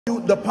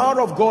The power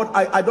of God,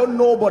 I don't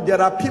know, but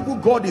there are people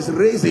God is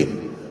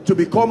raising to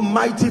become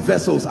mighty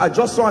vessels. I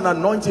just saw an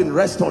anointing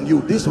rest on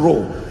you, this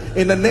role.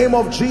 In the name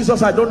of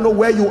Jesus, I don't know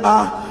where you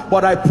are,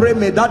 but I pray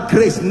may that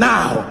grace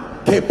now,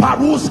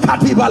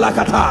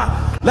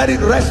 let it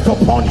rest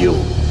upon you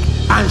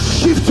and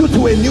shift you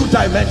to a new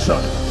dimension.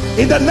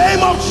 In the name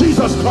of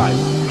Jesus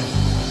Christ.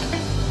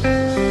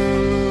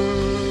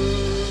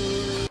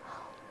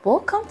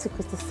 Welcome to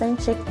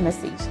Christocentric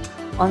Message.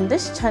 On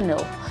this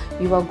channel,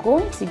 you are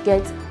going to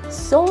get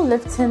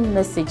soul-lifting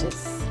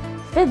messages,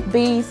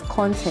 faith-based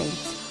content,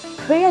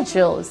 prayer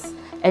drills,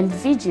 and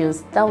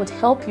videos that would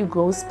help you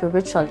grow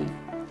spiritually.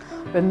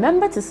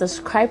 Remember to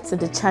subscribe to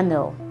the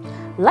channel,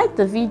 like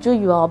the video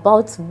you are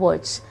about to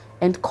watch,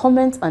 and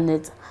comment on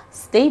it.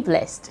 Stay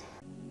blessed.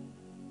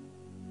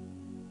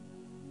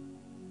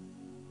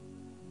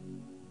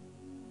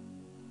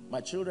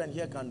 My children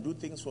here can do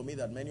things for me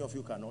that many of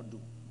you cannot do.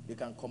 They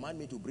can command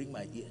me to bring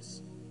my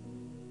ears.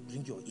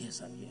 Bring your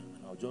ears and here.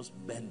 And I'll just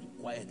bend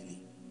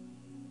quietly.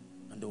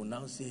 And they will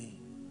now say,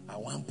 I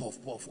want puff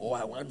puff, or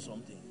I want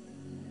something.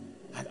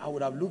 I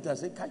would have looked and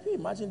said, can you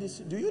imagine this?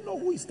 Do you know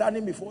who is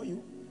standing before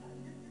you?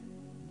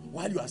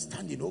 While you are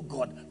standing, oh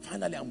God,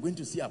 finally I'm going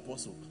to see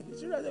Apostle.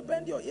 Seriously,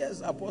 bend your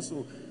ears,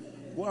 Apostle.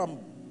 Go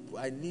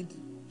I need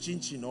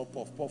chin or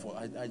puff puff.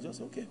 I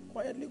just, okay,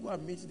 quietly go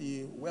and meet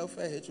the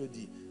welfare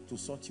HOD to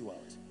sort you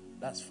out.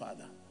 That's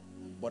Father.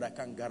 But I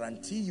can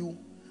guarantee you,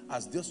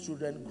 as those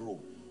children grow,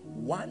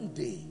 one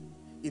day,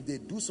 if they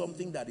do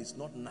something that is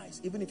not nice,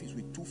 even if it's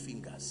with 2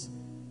 fingers,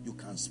 you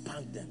can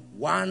spank them.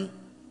 1,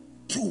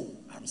 2,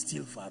 I'm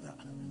still Father.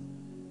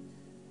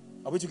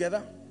 Are we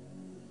together?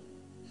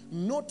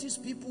 Notice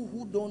people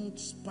who don't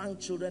spank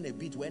children a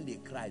bit when they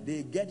cry.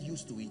 They get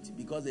used to it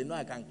because they know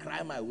I can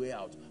cry my way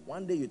out.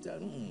 One day you tell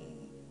them,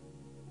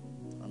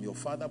 I'm your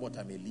father, but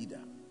I'm a leader.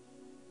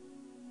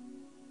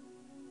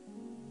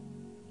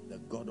 The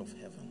God of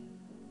heaven.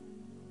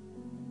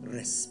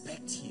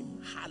 Respect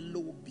him.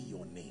 Hallowed be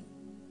your name.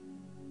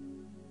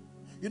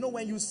 You know,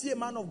 when you see a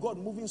man of God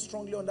moving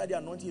strongly under the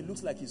anointing, it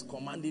looks like he's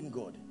commanding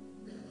God.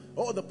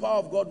 Oh, the power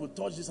of God will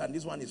touch this and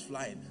this one is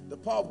flying. The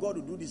power of God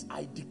will do this.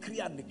 I decree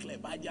and declare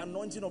by the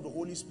anointing of the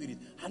Holy Spirit.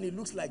 And it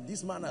looks like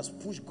this man has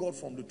pushed God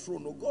from the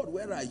throne. Oh God,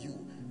 where are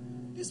you?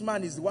 This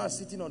man is the one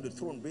sitting on the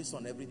throne based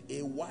on everything.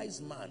 A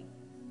wise man.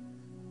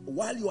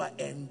 While you are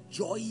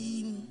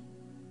enjoying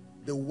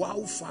the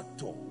wow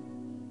factor,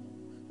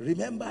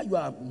 remember you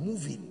are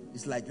moving.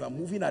 It's like you are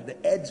moving at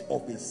the edge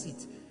of a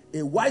seat.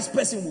 A wise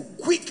person will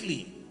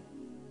quickly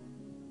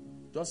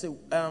just say,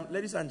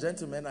 ladies and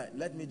gentlemen,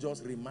 let me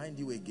just remind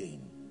you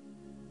again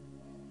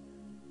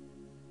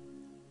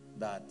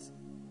that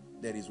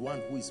there is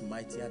one who is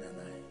mightier than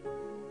I.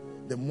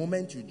 The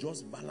moment you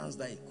just balance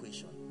that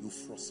equation, you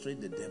frustrate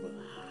the devil.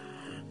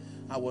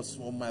 I was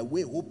on my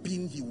way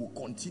hoping he will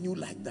continue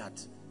like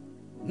that.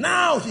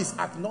 Now he's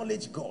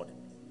acknowledged God.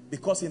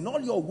 Because in all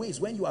your ways,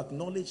 when you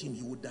acknowledge him,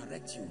 he will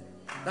direct you.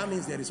 That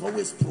means there is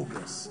always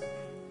progress.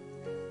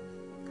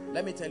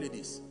 Let me tell you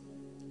this.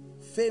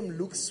 Fame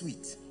looks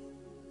sweet.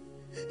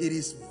 It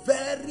is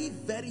very,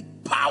 very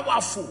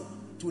powerful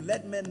to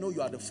let men know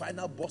you are the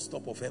final bus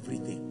stop of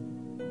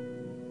everything.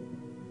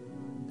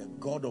 The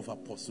God of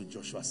Apostle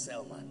Joshua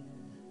Selman,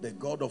 the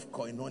God of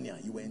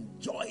Koinonia, you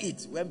enjoy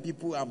it when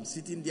people are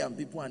sitting there and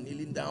people are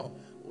kneeling down.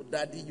 Oh,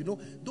 Daddy, you know,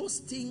 those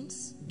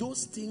things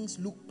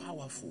look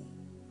powerful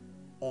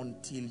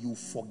until you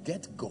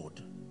forget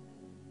God.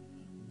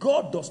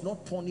 God does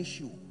not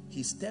punish you.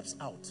 He steps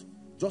out,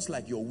 just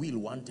like your will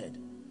wanted.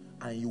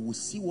 And you will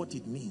see what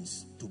it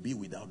means to be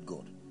without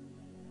God.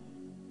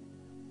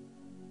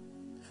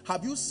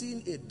 Have you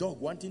seen a dog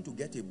wanting to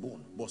get a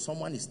bone, but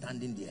someone is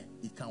standing there?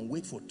 He can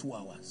wait for 2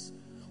 hours,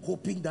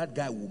 hoping that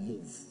guy will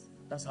move.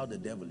 That's how the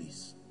devil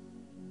is.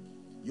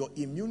 Your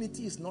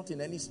immunity is not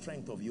in any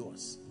strength of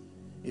yours.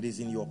 It is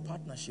in your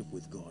partnership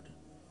with God.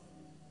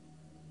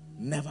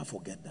 Never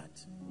forget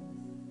that.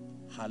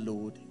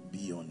 Hallowed be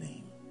your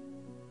name.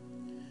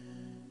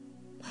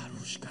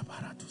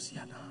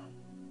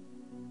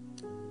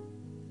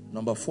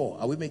 Number 4,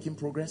 are we making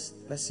progress?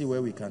 Let's see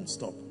where we can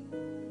stop.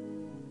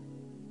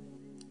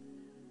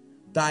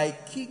 Thy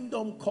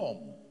kingdom come,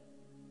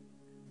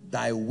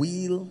 thy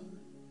will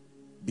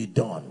be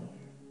done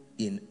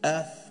in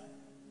earth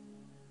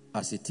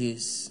as it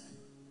is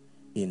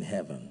in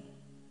heaven.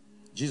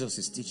 Jesus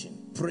is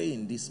teaching, pray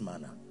in this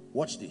manner.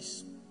 Watch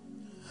this.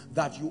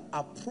 That you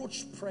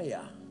approach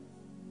prayer,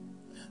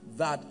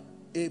 that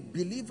a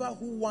believer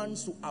who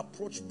wants to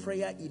approach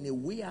prayer in a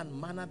way and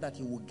manner that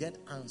he will get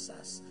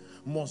answers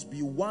must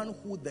be one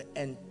who the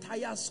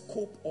entire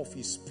scope of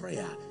his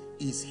prayer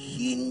is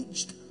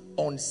hinged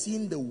on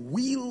seeing the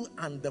will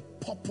and the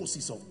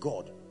purposes of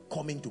God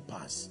coming to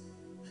pass.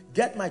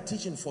 Get my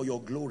teaching for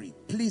your glory.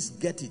 Please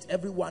get it.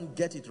 Everyone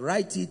get it.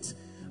 Write it,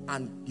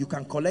 and you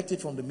can collect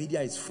it from the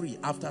media. It's free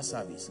after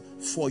service.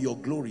 For your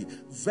glory.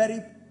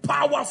 Very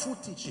powerful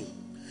teaching.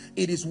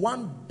 It is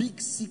one big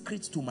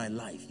secret to my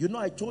life. You know,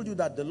 I told you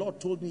that the Lord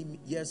told me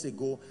years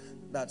ago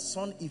that,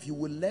 son, if you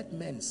will let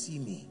men see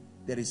me,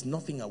 there is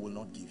nothing I will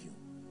not give you.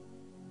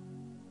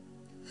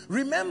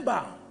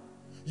 Remember,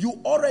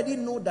 you already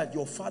know that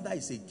your father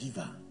is a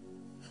giver.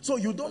 So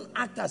you don't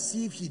act as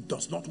if he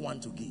does not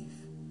want to give.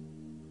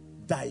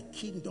 Thy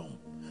kingdom.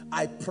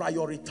 I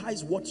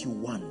prioritize what you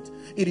want.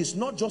 It is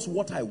not just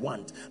what I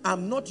want.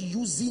 I'm not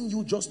using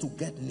you just to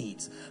get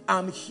needs.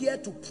 I'm here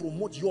to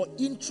promote. Your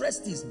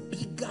interest is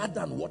bigger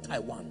than what I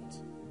want.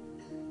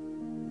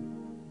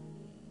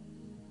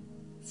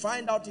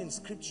 Find out in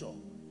scripture,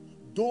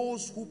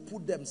 those who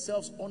put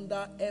themselves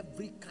under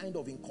every kind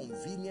of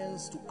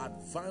inconvenience to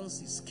advance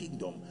his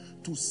kingdom,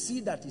 to see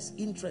that his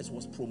interest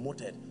was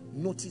promoted,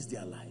 notice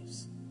their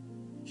lives.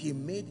 He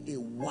made a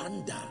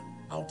wonder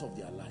out of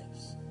their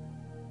lives.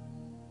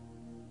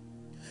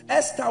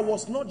 Esther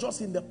was not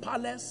just in the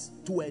palace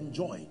to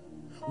enjoy.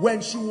 When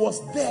she was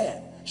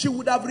there, she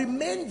would have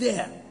remained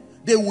there.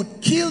 They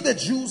would kill the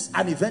Jews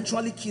and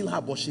eventually kill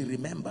her, but she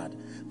remembered,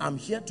 I'm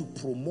here to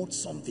promote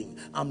something.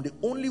 I'm the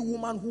only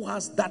woman who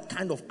has that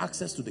kind of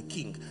access to the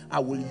king. I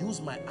will use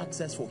my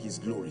access for his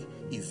glory.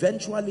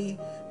 Eventually,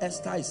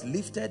 Esther is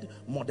lifted,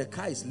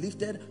 Mordecai is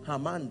lifted,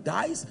 Haman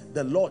dies,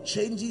 the Lord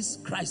changes,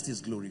 Christ is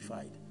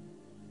glorified.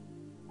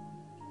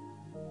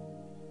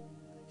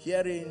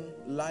 Herein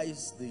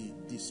lies the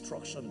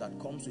destruction that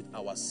comes with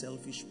our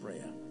selfish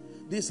prayer.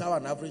 This is how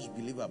an average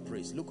believer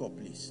prays. Look up,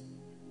 please.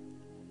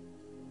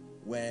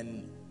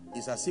 When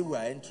it's as if we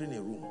are entering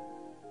a room,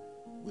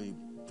 we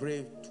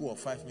pray 2 or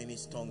 5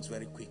 minutes tongues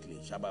very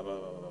quickly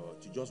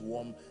to just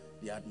warm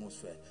the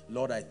atmosphere.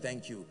 Lord, I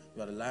thank you.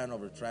 You are the Lion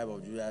of the tribe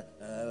of Judah.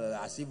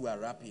 As if we are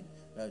rapping.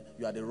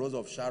 You are the Rose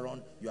of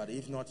Sharon. You are the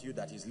if not you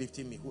that is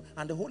lifting me.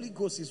 And the Holy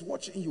Ghost is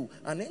watching you.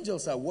 And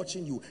angels are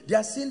watching you. They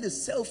are seeing the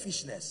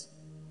selfishness.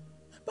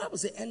 The Bible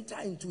says, enter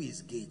into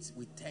his gates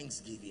with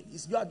thanksgiving.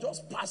 You are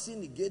just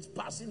passing the gates,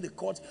 passing the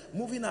courts,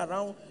 moving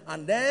around,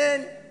 and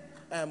then,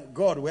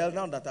 God, well,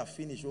 now that I've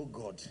finished, oh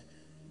God,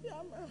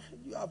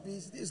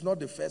 this is not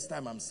the first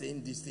time I'm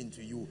saying this thing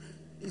to you.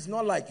 It's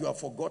not like you have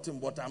forgotten,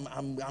 but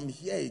I'm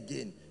here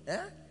again.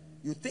 Eh?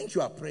 You think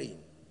you are praying?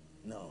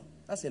 No,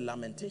 that's a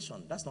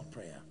lamentation. That's not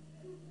prayer.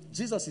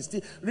 Jesus is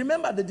still.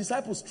 Remember, the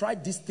disciples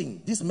tried this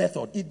thing, this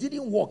method. It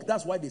didn't work.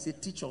 That's why they say,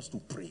 teach us to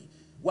pray.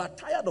 We are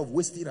tired of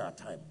wasting our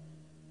time.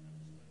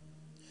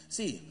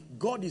 See,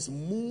 God is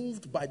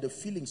moved by the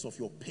feelings of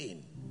your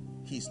pain.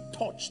 He's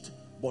touched,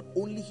 but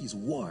only his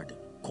word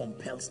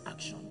compels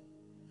action.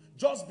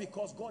 Just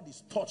because God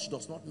is touched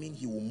does not mean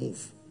he will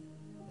move.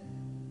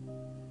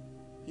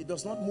 He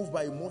does not move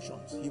by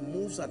emotions. He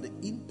moves at the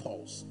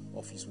impulse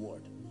of his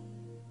word.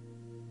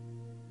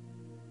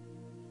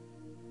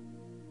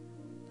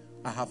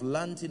 I have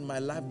learned in my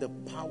life the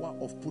power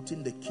of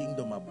putting the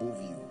kingdom above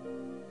you,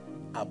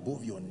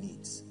 above your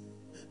needs.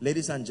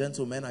 Ladies and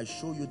gentlemen, I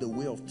show you the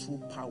way of true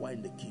power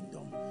in the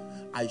kingdom.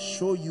 I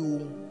show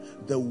you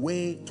the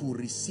way to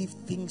receive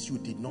things you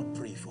did not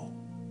pray for.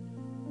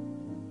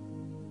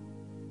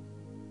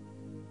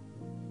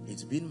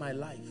 It's been my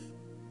life.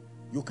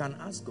 You can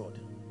ask God.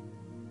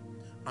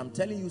 I'm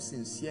telling you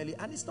sincerely,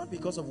 and it's not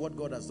because of what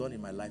God has done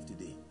in my life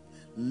today.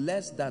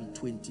 Less than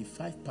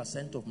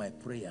 25% of my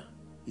prayer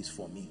is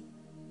for me.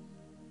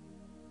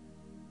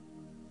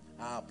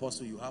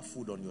 Apostle, you have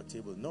food on your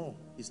table. No,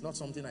 it's not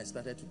something I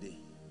started today.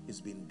 It's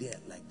been there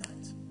like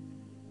that.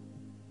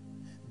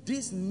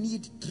 This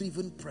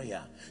need-driven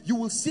prayer, you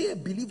will see a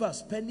believer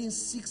spending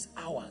 6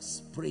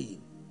 hours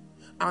praying,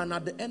 and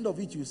at the end of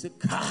it you say,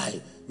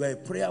 Kai, you are a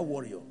prayer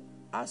warrior.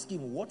 Ask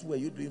him, what were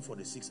you doing for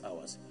the 6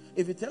 hours?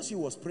 If he tells you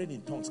he was praying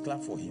in tongues,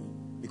 clap for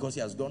him, because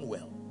he has done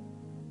well.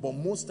 But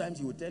most times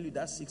he will tell you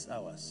that 6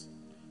 hours,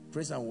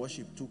 praise and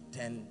worship took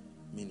 10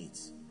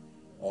 minutes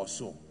or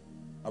so.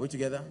 Are we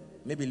together?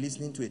 Maybe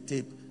listening to a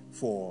tape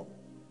for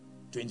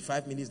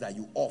 25 minutes that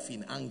you off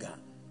in anger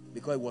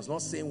because it was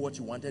not saying what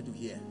you wanted to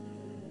hear.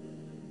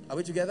 Are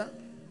we together?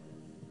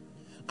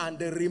 And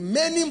the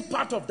remaining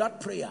part of that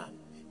prayer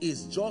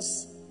is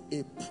just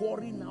a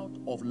pouring out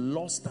of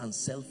lust and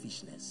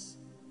selfishness.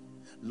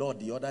 Lord,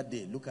 the other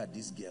day, look at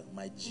this girl,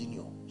 my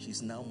junior.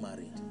 She's now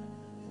married.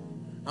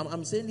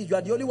 I'm saying this, you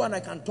are the only one I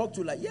can talk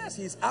to. Like, yes,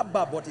 he's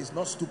Abba, but he's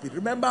not stupid.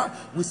 Remember,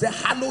 we say,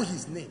 hallow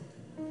his name.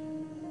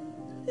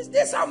 Is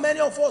this how many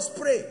of us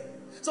pray?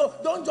 So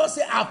don't just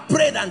say, I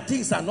prayed and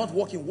things are not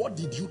working. What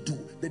did you do?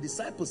 The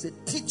disciples said,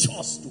 teach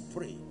us to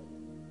pray.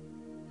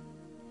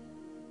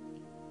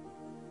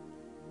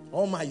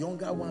 All my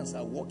younger ones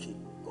are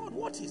working. God,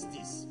 what is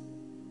this?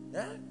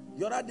 Yeah?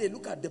 The other day,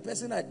 look at the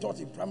person I taught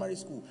in primary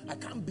school. I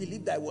can't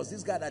believe that it was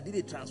this guy that did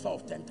a transfer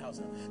of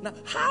 10,000. Now,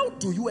 how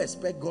do you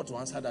expect God to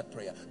answer that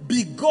prayer?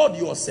 Be God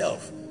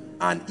yourself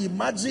and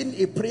imagine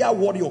a prayer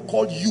warrior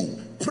called you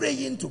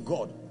praying to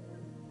God.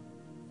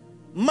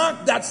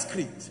 Mark that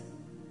script.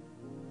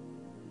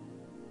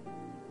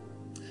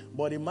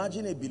 But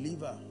imagine a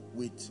believer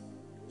with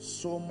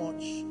so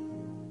much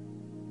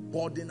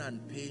burden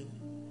and pain,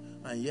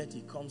 and yet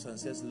he comes and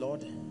says,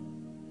 Lord,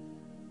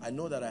 I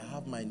know that I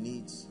have my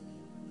needs,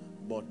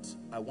 but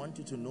I want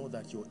you to know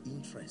that your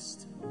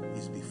interest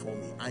is before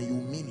me, and you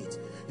mean it.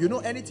 You know,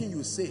 anything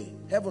you say,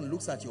 heaven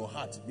looks at your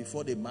heart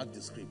before they mark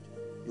the script.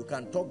 You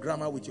can talk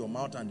grammar with your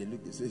mouth and they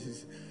look,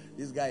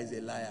 This guy is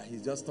a liar.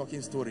 He's just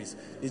talking stories.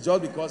 It's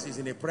just because he's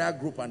in a prayer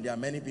group and there are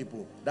many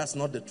people. That's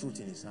not the truth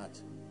in his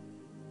heart.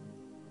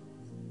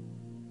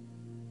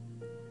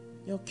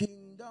 Your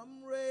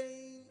kingdom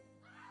reign.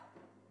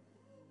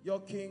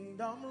 Your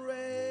kingdom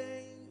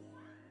reign.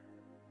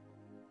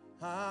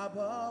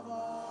 Above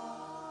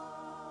all.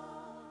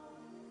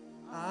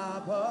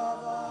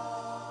 Above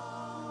all.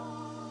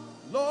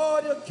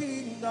 Lord, your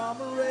kingdom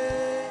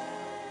reign.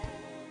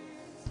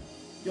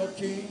 Your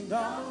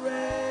kingdom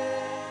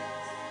reigns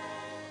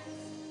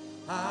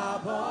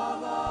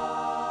above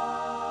all,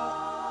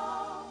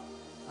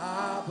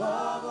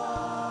 above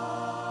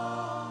all.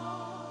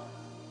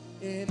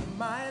 In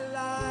my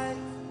life,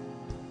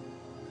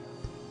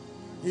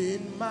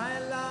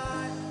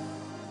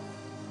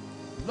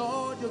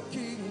 Lord, your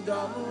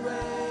kingdom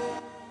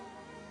reigns.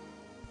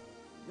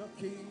 Your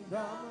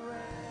kingdom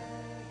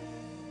reigns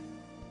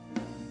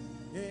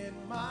in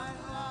my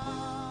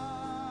heart.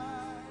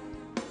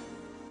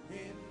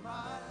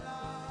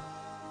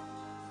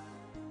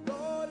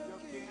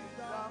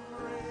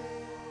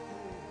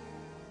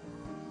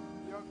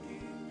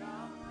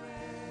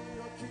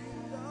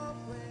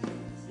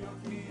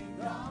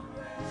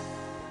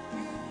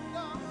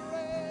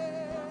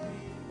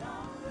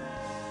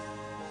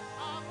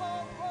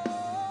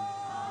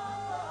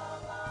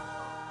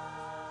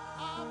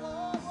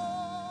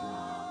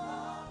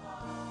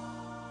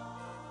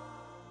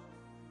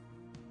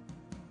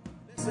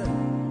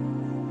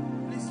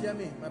 Please hear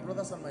me, my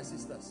brothers and my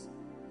sisters.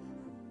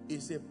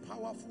 It's a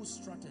powerful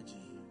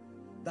strategy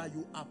that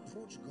you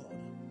approach God.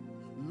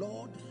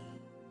 Lord,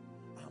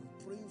 I'm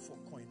praying for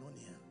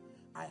koinonia.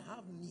 I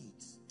have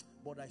needs,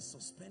 but I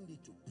suspend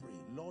it to pray.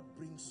 Lord,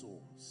 bring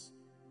souls.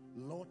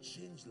 Lord,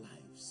 change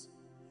lives.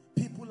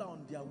 People are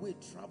on their way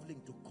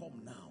traveling to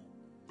come now.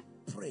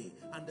 Pray.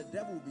 And the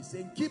devil will be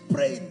saying, keep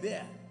praying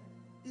there.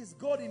 Is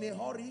God in a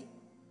hurry?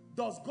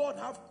 Does God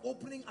have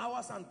opening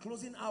hours and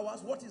closing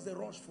hours? What is the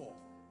rush for?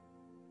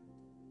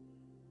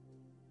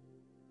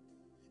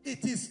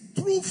 It is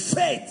through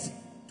faith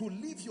to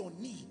leave your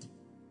need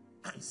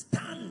and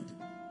stand.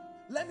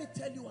 Let me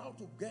tell you how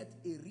to get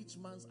a rich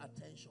man's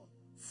attention.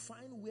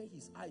 Find where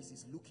his eyes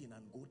is looking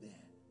and go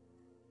there.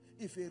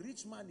 If a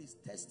rich man is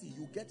thirsty,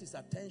 you get his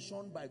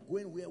attention by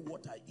going where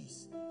water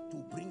is to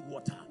bring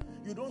water.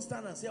 You don't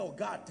stand and say, oh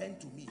God,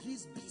 attend to me.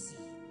 He's busy.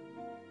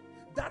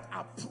 That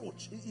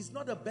approach is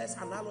not the best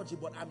analogy,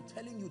 but I'm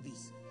telling you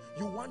this.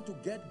 You want to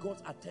get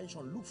God's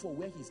attention, look for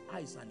where his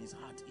eyes and his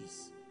heart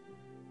is.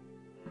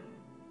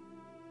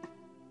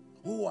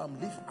 Oh,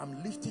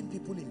 I'm lifting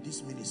people in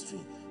this ministry.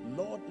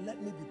 Lord,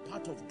 let me be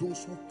part of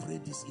those who pray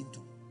this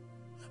into.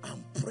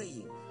 I'm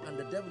praying, and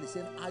the devil is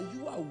saying, are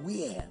you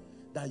aware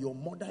that your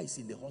mother is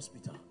in the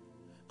hospital?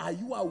 Are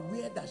you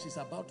aware that she's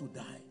about to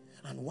die?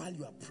 And while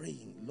you are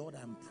praying, Lord,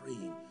 I'm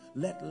praying,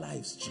 let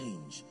lives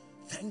change.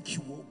 Thank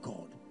you, oh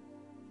God.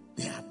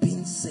 They are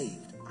being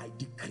saved. I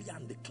decree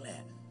and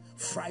declare.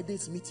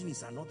 Friday's meeting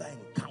is another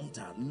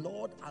encounter.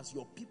 Lord, as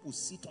your people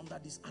sit under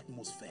this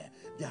atmosphere,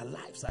 their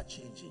lives are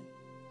changing.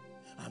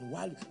 And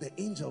while the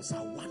angels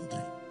are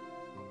wandering,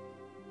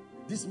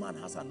 this man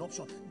has an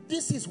option.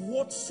 This is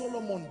what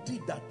Solomon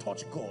did that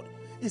touched God.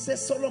 He said,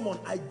 Solomon,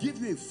 I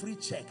give you a free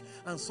check.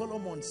 And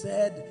Solomon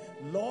said,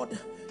 Lord,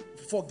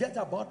 forget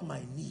about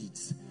my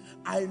needs.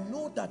 I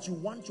know that you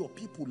want your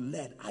people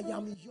led. I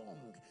am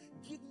young.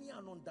 Give me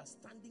an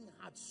understanding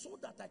heart so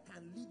that I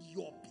can lead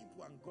your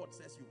people. And God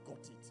says, you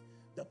got it.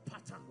 The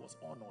pattern was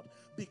honored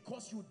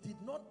because you did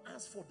not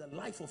ask for the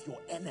life of your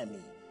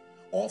enemy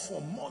or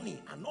for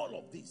money and all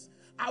of this.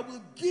 I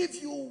will give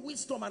you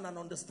wisdom and an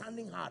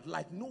understanding heart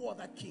like no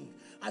other king.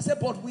 I said,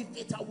 but with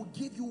it, I will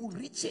give you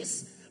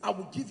riches. I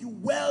will give you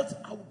wealth.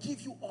 I will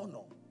give you honor.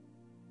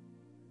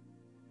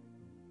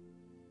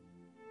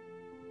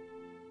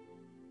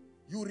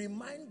 You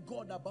remind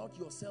God about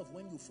yourself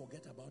when you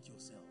forget about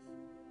yourself.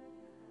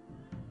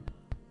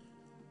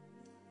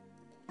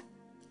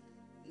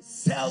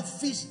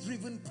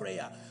 Selfish-driven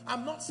prayer.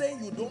 I'm not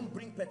saying you don't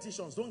bring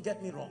petitions. Don't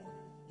get me wrong.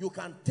 You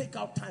can take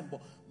out time,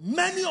 but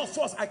many of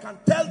us, I can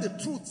tell the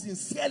truth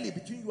sincerely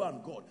between you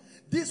and God.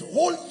 This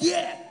whole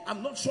year,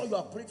 I'm not sure you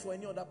have prayed for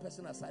any other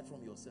person aside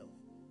from yourself.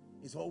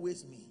 It's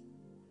always me.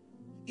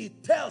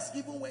 It tells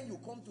even when you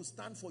come to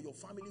stand for your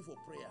family for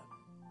prayer.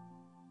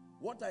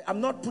 I'm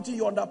not putting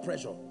you under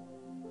pressure.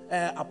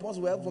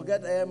 Apostle, well,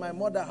 forget my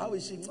mother. How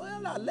is she?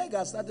 Well, her leg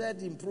has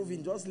started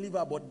improving. Just leave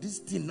her. But this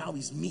thing now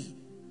is me.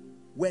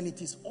 When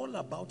it is all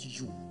about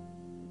you,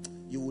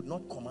 you would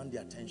not command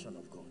the attention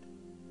of God.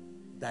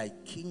 Thy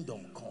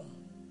kingdom come,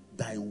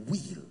 thy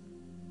will,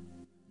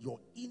 your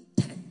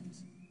intent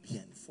be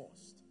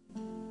enforced.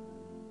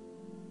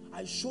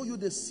 I show you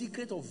the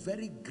secret of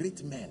very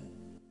great men.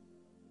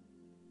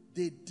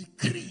 They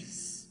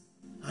decrease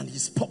and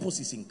his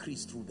purpose is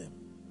increased through them.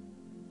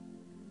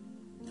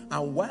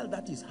 And while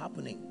that is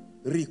happening,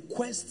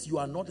 requests you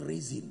are not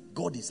raising,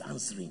 God is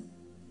answering.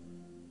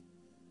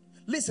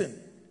 Listen,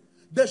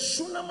 the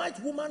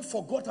Shunammite woman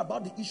forgot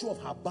about the issue of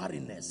her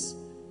barrenness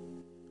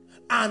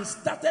and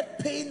started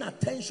paying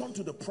attention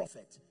to the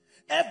prophet.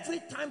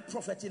 Every time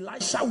Prophet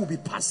Elisha will be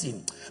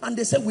passing, and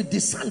they say, we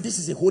discern this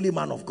is a holy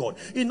man of God.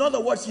 In other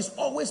words, he's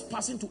always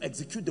passing to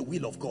execute the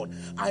will of God.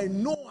 I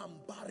know I'm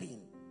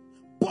barren,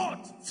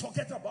 but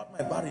forget about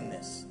my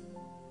barrenness.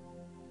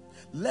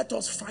 Let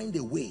us find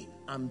a way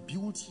and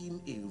build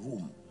him a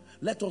room.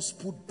 Let us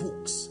put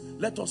books.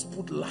 Let us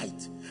put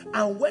light.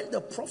 And when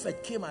the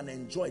prophet came and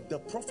enjoyed, the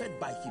prophet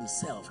by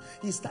himself,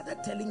 he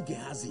started telling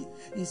Gehazi,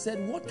 he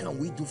said, what can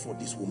we do for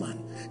this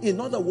woman? In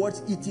other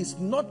words, it is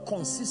not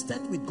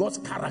consistent with God's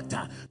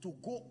character to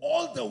go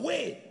all the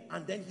way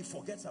and then he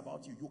forgets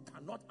about you. You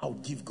cannot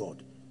outgive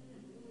God.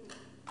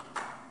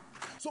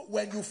 So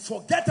when you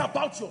forget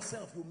about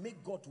yourself, you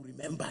make God to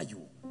remember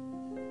you.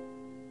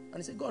 And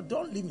he said, God,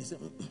 don't leave me. He said,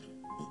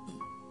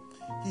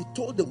 he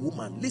told the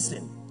woman,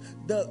 listen,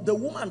 the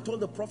woman told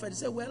the prophet, he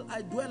said, well,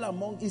 I dwell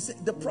among,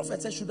 the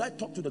prophet said, should I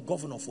talk to the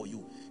governor for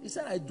you? He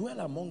said, I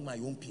dwell among my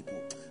own people.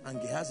 And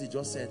Gehazi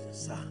just said,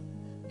 sir,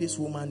 this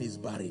woman is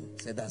barren.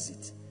 He said, that's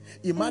it.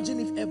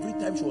 Imagine if every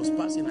time she was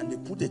passing and they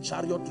put a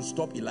chariot to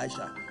stop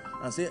Elisha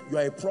and say, you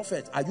are a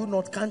prophet, are you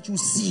not, can't you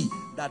see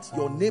that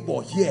your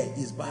neighbor here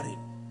is barren?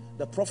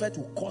 The prophet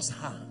will curse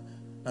her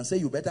and say,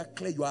 you better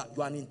clear, you are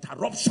an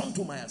interruption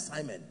to my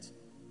assignment.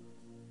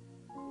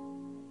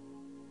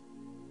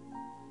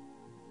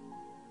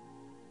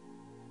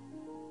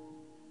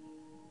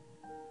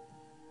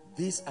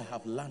 This I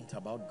have learnt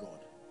about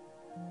God.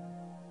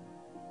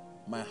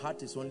 My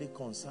heart is only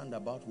concerned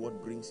about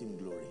what brings him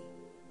glory.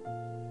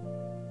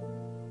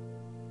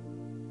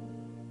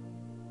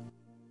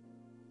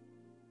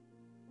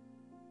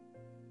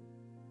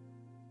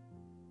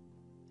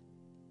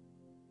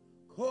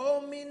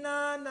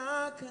 Komina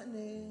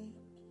nakane,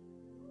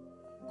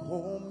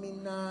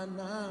 komina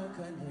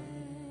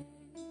nakane,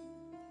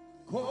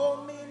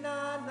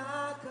 komina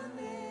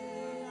nakane,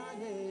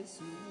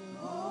 Yesu,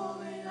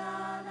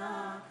 komina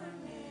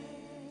nakane,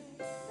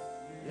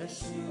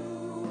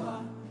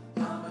 Yeshua,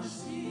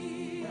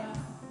 Hamashiach,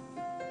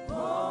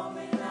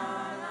 komina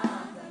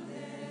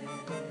nakane,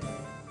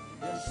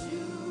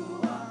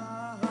 Yeshua,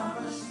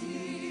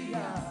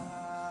 Hamashiach,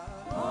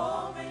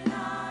 komina.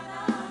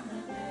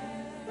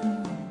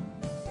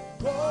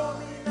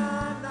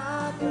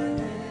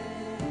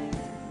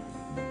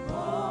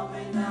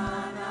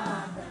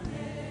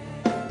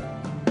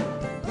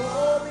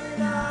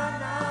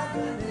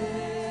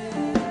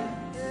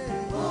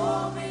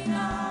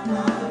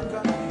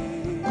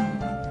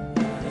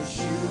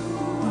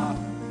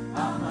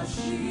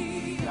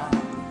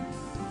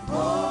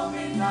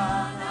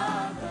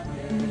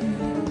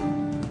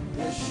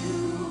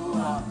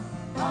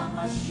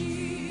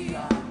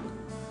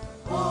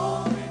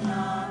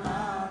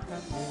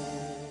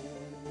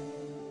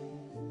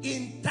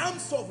 In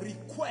terms of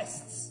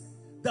requests,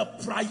 the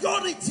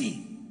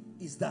priority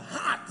is the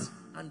heart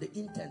and the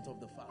intent of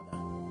the Father,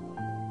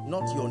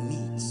 not your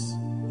needs,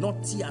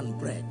 not tea and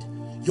bread.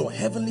 Your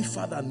heavenly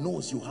Father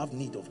knows you have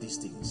need of these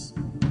things.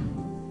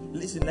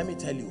 Listen, let me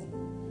tell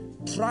you,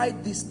 try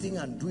this thing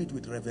and do it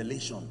with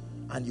revelation,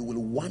 and you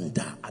will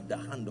wonder at the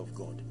hand of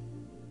God.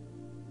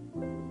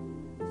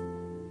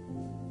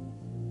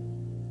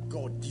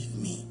 God give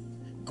me,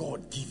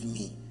 God give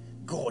me,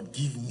 God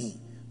give me,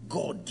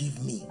 God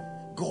give me,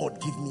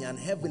 God give me. And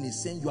heaven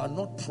is saying you are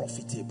not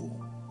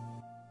profitable.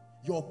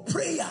 Your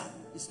prayer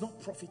is not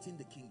profiting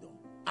the kingdom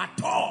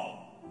at all.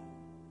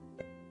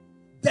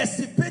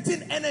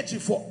 Dissipating energy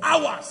for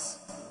hours.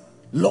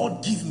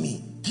 Lord, give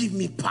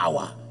me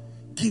power,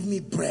 give me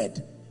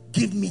bread,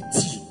 give me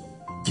tea,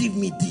 give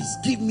me this,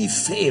 give me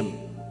fame.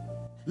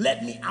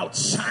 Let me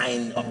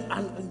outshine.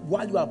 And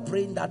while you are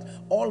praying that,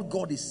 all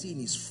God is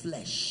seeing is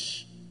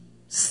flesh,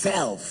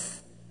 self.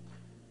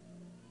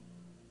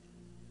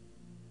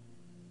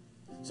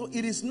 So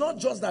it is not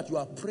just that you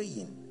are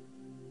praying.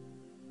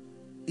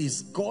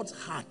 Is God's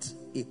heart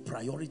a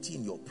priority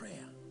in your prayer?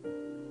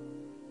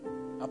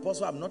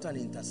 Apostle, I'm not an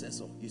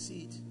intercessor. You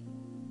see it?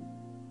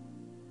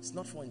 It's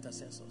not for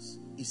intercessors.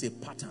 It's a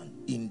pattern.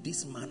 In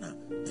this manner,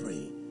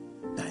 pray.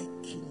 Thy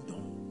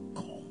kingdom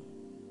come.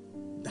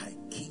 Thy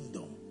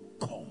kingdom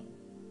come.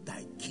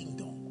 Thy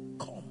kingdom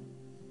come.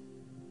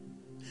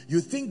 You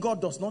think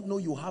God does not know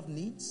you have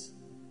needs?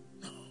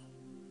 No.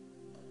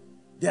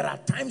 There are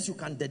times you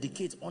can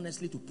dedicate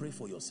honestly to pray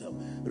for yourself.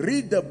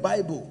 Read the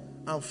Bible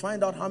and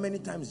find out how many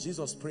times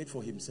Jesus prayed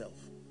for himself.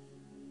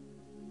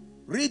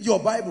 Read your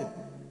Bible.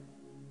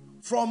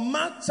 From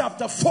Mark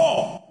chapter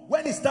 4,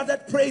 when he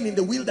started praying in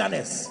the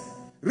wilderness,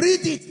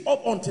 read it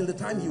up until the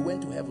time he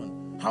went to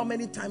heaven. How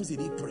many times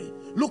did he pray?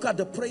 Look at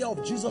the prayer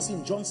of Jesus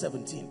in John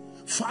 17.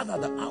 Father,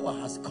 the hour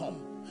has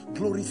come.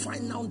 Glorify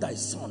now thy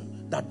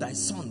Son, that thy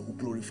Son will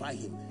glorify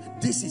him.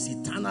 This is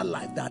eternal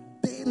life, that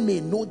they may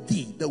know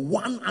thee, the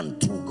one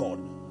and true God.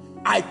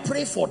 I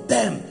pray for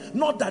them,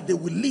 not that they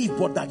will live,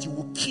 but that you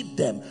will keep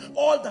them.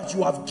 All that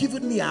you have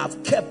given me, I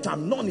have kept,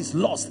 and none is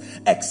lost,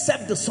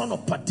 except the son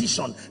of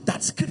perdition,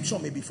 that scripture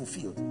may be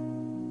fulfilled.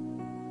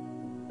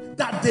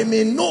 That they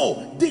may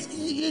know. This,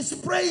 he is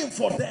praying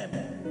for them.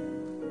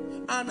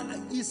 And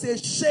it's a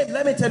shame.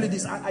 Let me tell you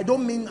this. I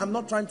don't mean, I'm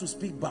not trying to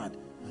speak bad.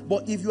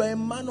 But if you are a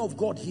man of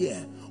God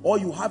here, or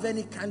you have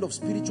any kind of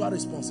spiritual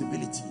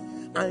responsibility,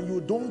 and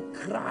you don't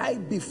cry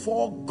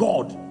before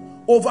God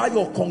over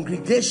your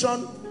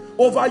congregation,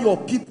 over your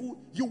people,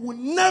 you will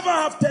never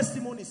have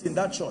testimonies in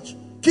that church.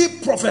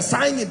 Keep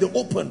prophesying in the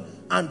open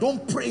and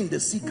don't pray in the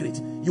secret.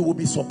 You will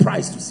be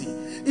surprised to see.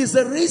 It's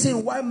the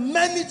reason why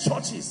many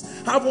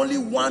churches have only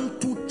 1,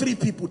 2, 3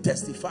 people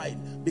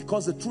testifying,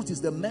 because the truth is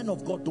the men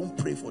of God don't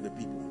pray for the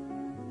people.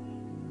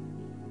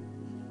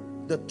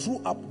 The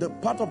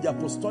part of the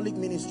apostolic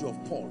ministry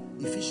of Paul,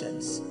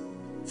 Ephesians,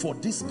 for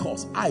this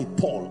cause I,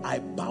 Paul, I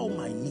bow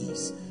my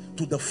knees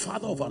to the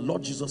Father of our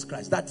Lord Jesus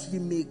Christ, that he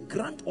may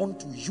grant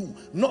unto you,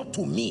 not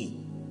to me,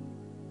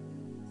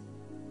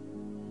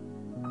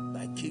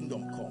 thy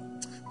kingdom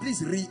come.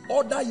 Please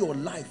reorder your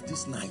life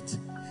this night.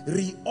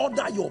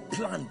 Reorder your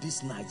plan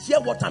this night. Hear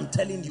what I'm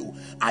telling you.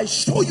 I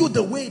show you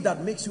the way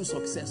that makes you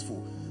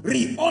successful.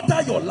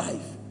 Reorder your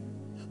life.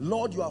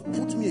 Lord, you have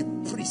put me a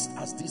priest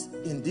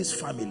in this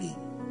family.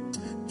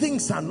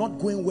 Things are not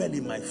going well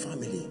in my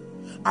family.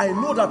 I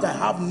know that I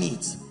have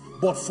needs,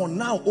 but for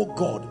now, oh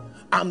God,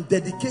 I'm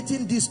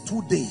dedicating these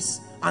 2 days,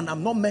 and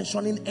I'm not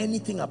mentioning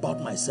anything about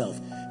myself.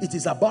 It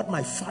is about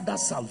my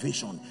father's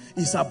salvation.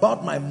 It's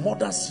about my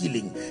mother's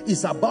healing.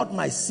 It's about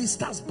my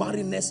sister's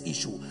barrenness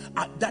issue.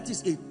 That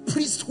is a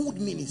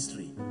priesthood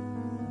ministry.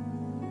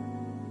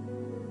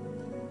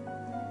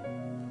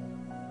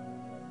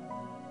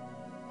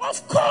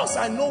 Of course,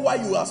 I know why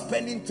you are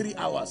spending 3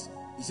 hours.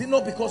 Is it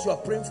not because you are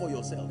praying for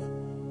yourself?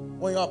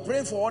 When you are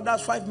praying for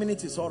others, 5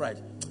 minutes is all right.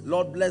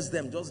 Lord bless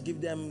them. Just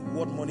give them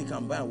what money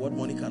can buy and what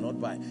money cannot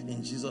buy.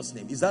 In Jesus'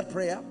 name. Is that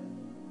prayer?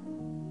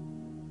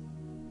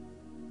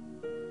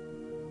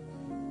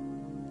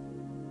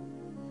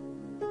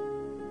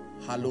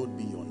 Hallowed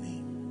be your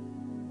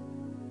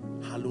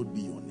name. Hallowed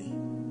be your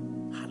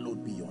name.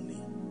 Hallowed be your name.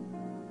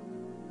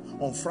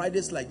 On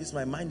Fridays like this,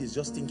 my mind is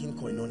just thinking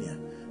koinonia.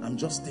 I'm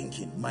just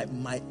thinking. My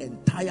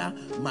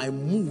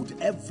mood,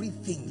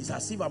 everything is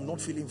as if I'm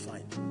not feeling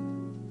fine.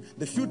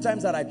 The few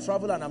times that I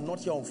travel and I'm not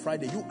here on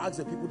Friday, you ask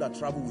the people that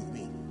travel with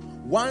me.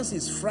 Once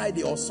it's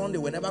Friday or Sunday,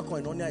 whenever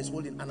koinonia is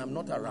holding and I'm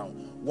not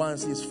around.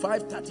 Once it's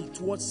 5:30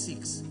 towards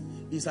 6,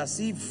 it's as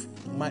if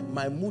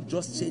my mood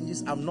just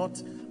changes.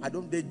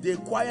 They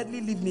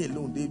quietly leave me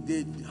alone.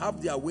 They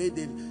have their way.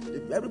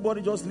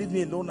 Everybody just leave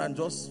me alone and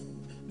just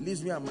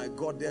leaves me and my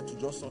God there to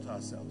just sort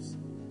ourselves.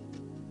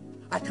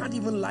 I can't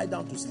even lie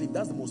down to sleep.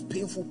 That's the most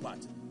painful part.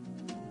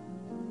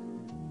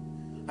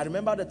 I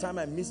remember the time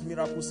I missed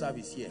miracle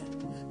service here.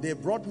 They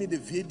brought me the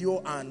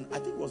video, and I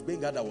think it was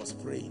Benga that was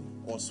praying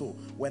or so.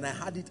 When I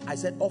had it, I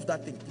said, off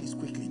that thing, please,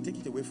 quickly, take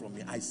it away from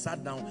me. I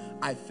sat down.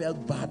 I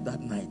felt bad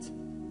that night.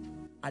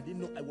 I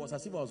didn't know. It was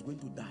as if I was going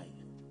to die.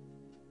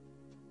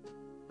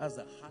 That's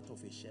the heart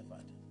of a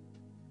shepherd.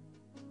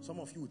 Some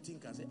of you would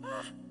think and say,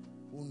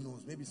 who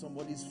knows? Maybe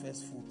somebody's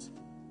first fruit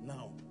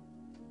now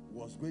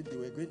they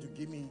were going to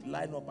give me,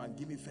 line up and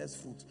give me first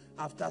fruit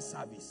after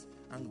service.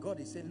 And God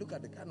is saying, look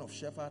at the kind of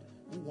shepherd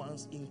who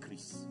wants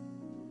increase.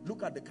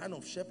 Look at the kind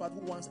of shepherd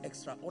who wants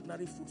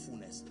extraordinary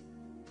fruitfulness.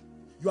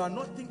 You are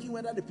not thinking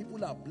whether the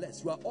people are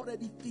blessed. You are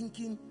already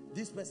thinking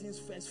this person's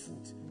first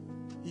fruit,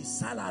 his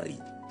salary.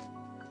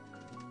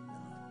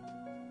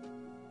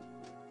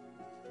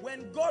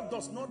 When God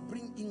does not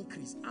bring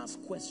increase,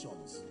 ask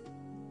questions.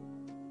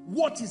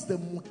 What is the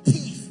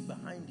motive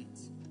behind it?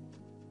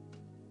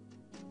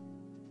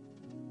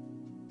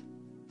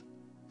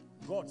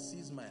 God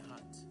sees my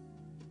heart.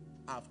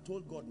 I've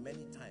told God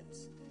many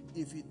times,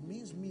 if it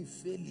means me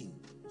failing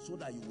so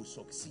that you will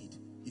succeed,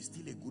 it's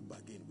still a good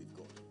bargain with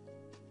God.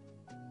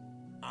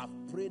 I've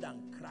prayed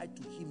and cried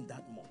to him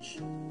that much.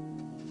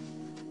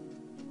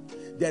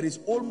 There is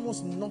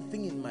almost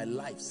nothing in my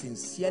life,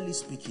 sincerely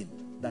speaking,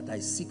 that I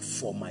seek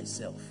for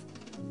myself.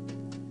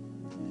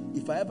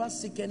 If I ever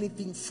seek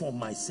anything for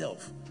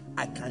myself,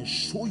 I can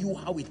show you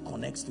how it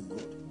connects to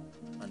God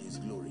and his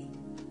glory.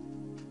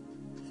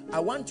 I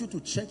want you to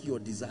check your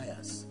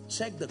desires.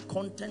 Check the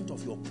content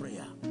of your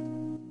prayer.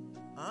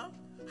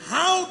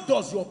 How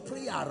does your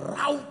prayer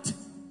route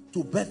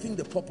to birthing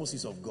the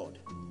purposes of God?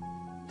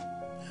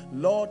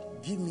 Lord,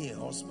 give me a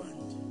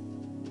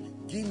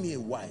husband. Give me a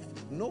wife.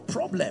 No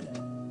problem.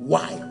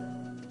 Why?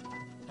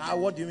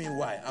 What do you mean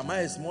why? Am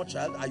I a small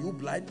child? Are you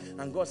blind?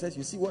 And God says,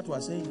 you see what we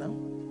are saying now?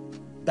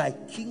 Thy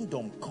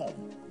kingdom come,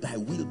 thy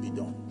will be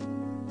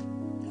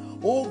done.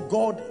 Oh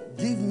God,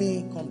 give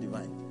me, come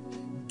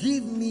divine,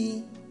 give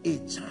me a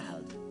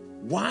child.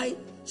 Why?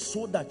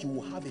 So that you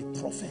will have a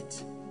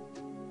prophet.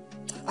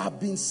 I've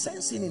been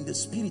sensing in the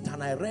spirit,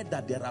 and I read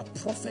that there are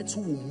prophets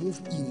who will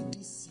move in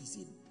this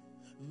season.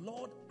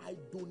 Lord, I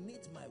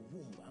donate my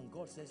womb. And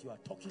God says, you are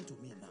talking to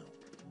me now.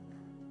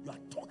 You are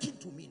talking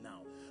to me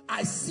now.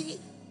 I see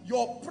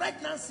your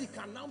pregnancy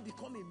can now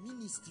become a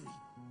ministry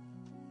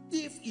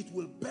if it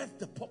will birth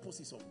the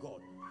purposes of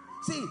God.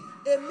 See,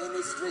 a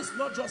ministry is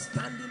not just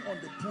standing on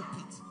the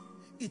pulpit.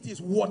 It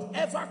is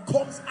whatever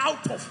comes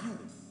out of you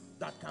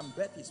that can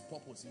birth his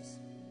purposes.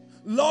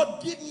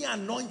 Lord, give me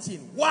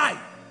anointing. Why?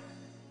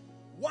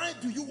 Why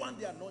do you want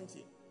the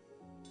anointing?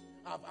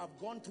 I've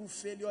gone through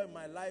failure in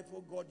my life.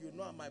 Oh God, you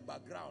know my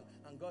background.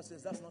 And God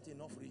says, that's not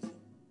enough reason.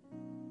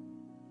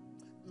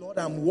 Lord,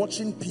 I'm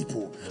watching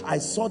people. I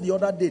saw the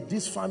other day,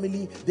 this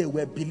family, they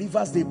were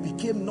believers. They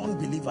became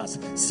non-believers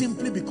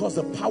simply because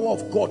the power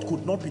of God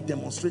could not be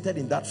demonstrated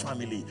in that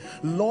family.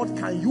 Lord,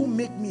 can you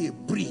make me a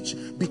bridge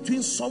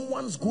between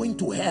someone's going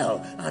to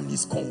hell and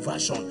his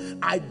conversion?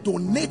 I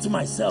donate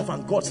myself,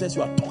 and God says,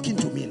 you are talking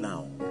to me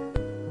now.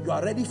 You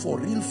are ready for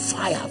real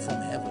fire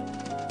from heaven.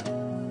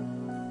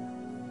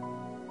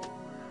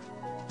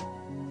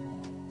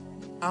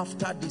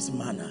 After this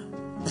manner,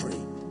 pray.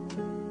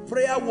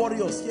 Prayer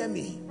warriors, hear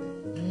me.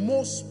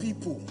 Most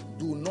people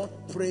do not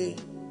pray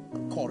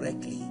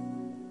correctly.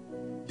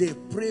 They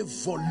pray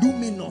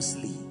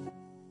voluminously.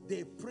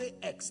 They pray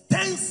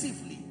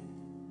extensively.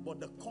 But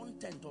the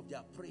content of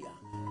their prayer,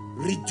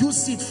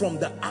 reduce it from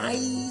the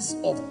eyes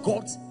of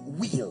God's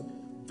will.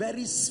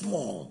 Very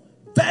small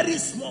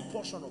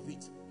portion of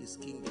it is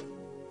kingdom.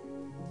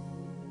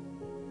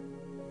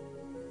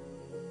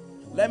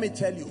 Let me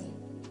tell you,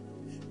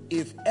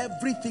 if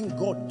everything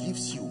God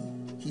gives you,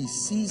 he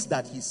sees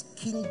that his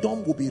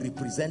kingdom will be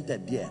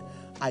represented there,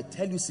 I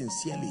tell you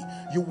sincerely,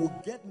 you will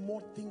get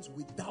more things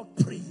without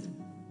praying.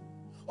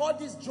 All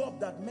this job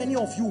that many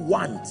of you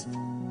want,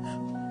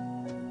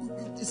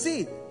 you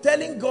see,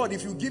 telling God,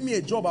 if you give me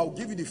a job, I will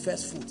give you the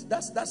first fruit.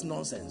 That's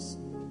nonsense.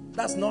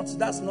 That's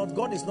not,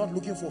 God is not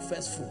looking for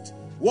first fruit.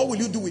 What will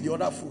you do with the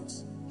other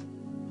fruits?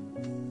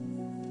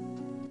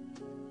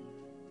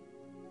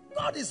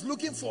 God is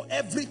looking for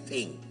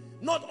everything,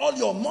 not all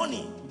your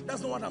money.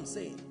 That's not what I'm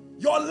saying.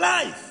 Your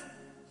life.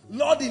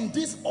 Lord, in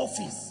this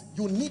office,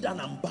 you need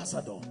an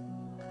ambassador.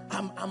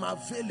 I'm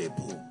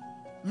available.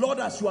 Lord,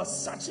 as you are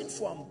searching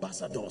for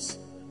ambassadors,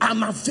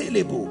 I'm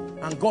available.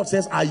 And God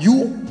says, are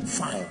you?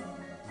 Fine.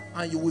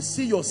 And you will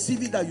see your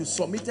CV that you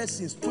submitted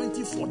since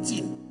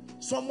 2014.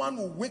 Someone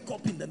will wake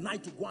up in the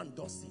night to go and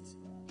dust it.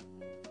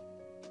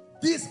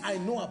 This I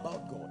know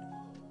about God.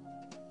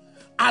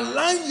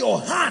 Align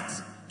your heart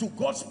to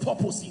God's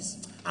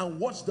purposes and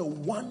watch the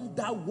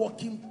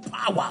wonder-working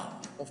power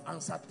of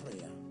answered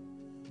prayer.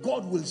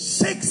 God will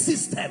shake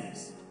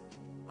systems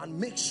and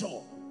make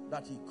sure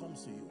that he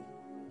comes to you.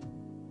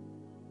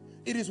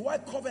 It is why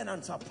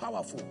covenants are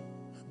powerful,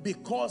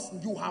 because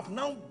you have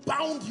now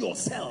bound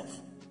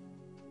yourself.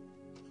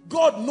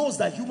 God knows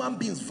that human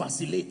beings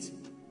vacillate.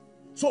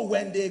 So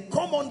when they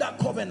come under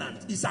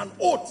covenant, it's an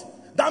oath.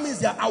 That means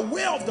they are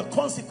aware of the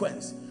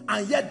consequence,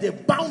 and yet they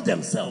bound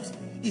themselves.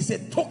 It's a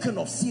token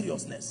of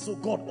seriousness. So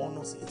God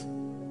honors it.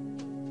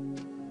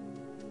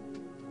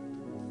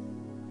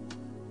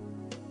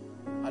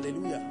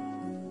 Hallelujah.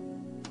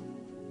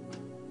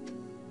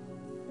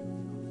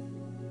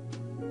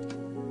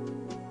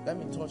 Let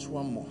me touch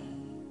one more.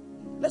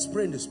 Let's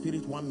pray in the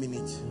spirit 1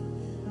 minute.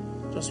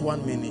 Just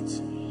 1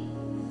 minute.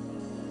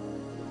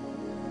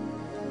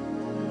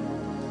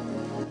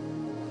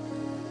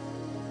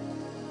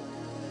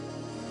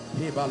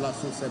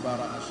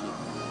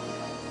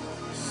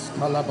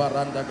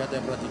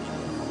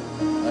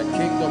 Thy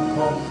kingdom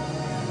come,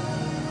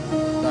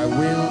 thy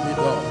will be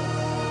done.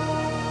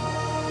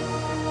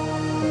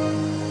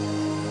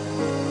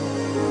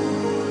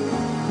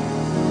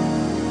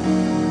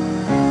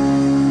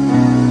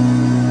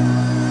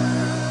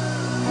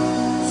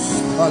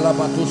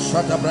 Kalabatu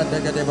shata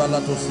brandega de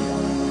balatosia.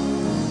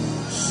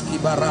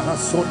 Skibaraha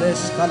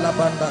sodesh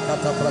kalabanda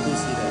kata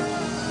praduside.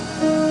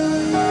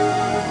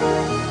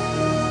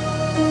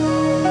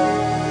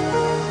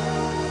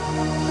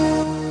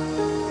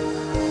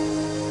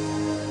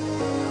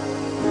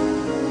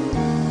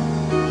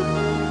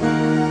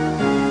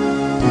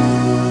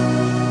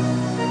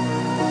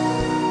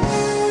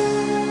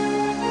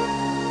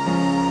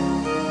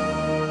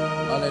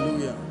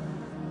 Hallelujah.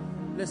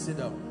 Let's sit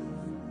down.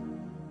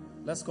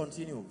 Let's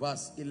continue.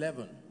 Verse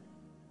 11.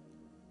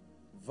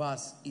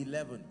 Verse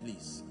 11,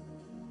 please.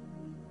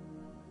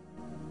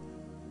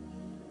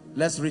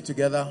 Let's read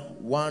together.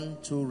 1,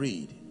 2,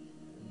 read.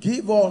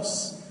 Give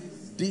us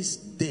this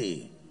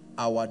day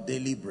our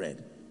daily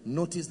bread.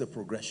 Notice the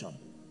progression.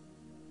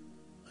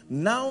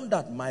 Now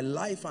that my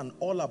life and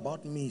all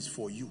about me is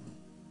for you,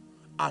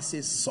 as a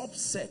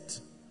subset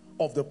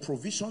of the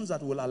provisions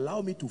that will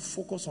allow me to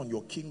focus on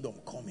your kingdom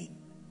coming,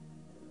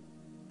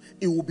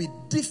 it will be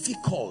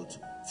difficult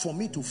for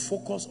me to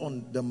focus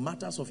on the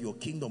matters of your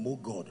kingdom, oh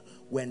God,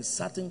 when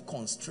certain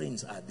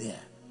constraints are there.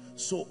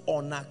 So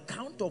on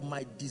account of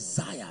my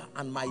desire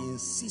and my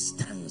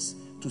insistence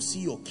to see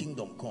your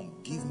kingdom come,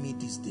 give me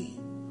this day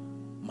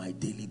my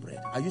daily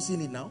bread. Are you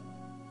seeing it now?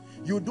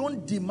 You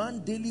don't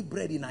demand daily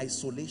bread in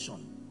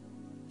isolation.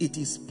 It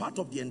is part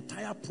of the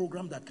entire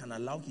program that can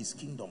allow his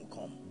kingdom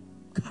come.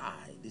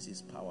 Kai, this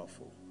is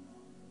powerful.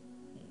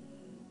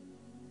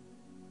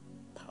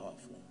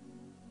 Powerful.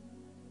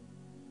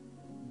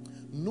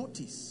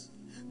 Notice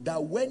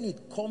that when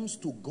it comes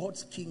to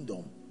God's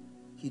kingdom,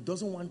 he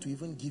doesn't want to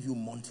even give you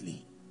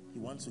monthly. He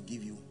wants to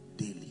give you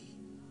daily.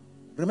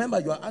 Remember,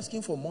 you are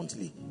asking for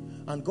monthly,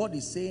 and God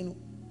is saying,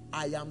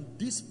 I am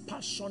this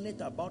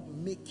passionate about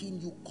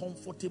making you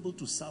comfortable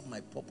to serve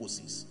my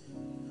purposes.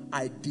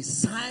 I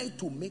decide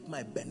to make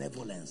my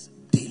benevolence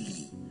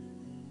daily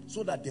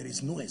so that there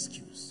is no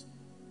excuse.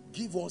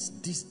 Give us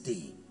this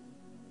day,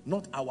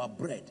 not our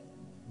bread.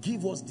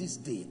 Give us this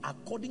day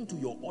according to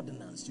your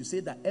ordinance. You say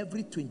that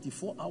every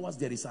 24 hours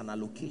there is an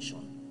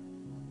allocation.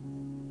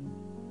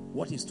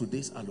 What is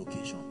today's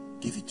allocation?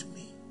 Give it to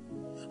me.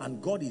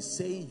 And God is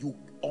saying, you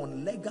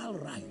on legal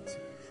right,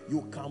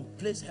 you can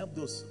place, help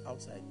those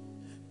outside,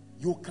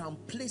 you can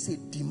place a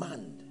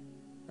demand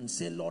and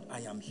say, Lord, I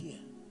am here.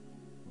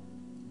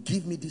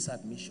 Give me this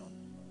admission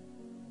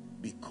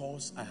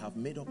because I have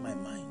made up my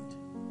mind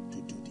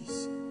to do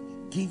this.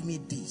 Give me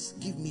this,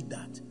 give me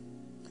that.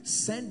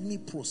 Send me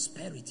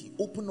prosperity,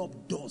 open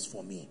up doors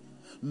for me.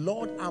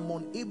 Lord, I'm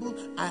unable,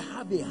 I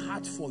have a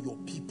heart for your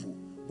people,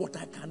 but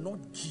I cannot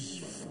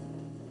give.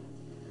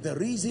 The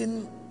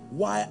reason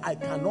why I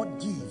cannot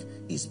give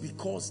is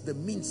because the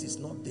means is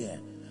not there.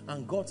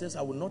 And God says,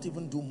 I will not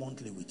even do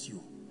monthly with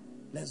you.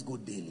 Let's go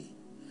daily.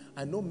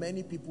 I know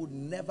many people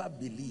never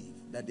believe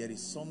that there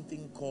is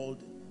something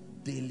called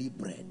daily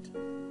bread.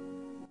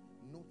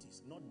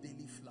 Notice, not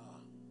daily flour.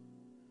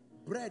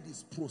 Bread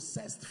is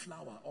processed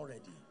flour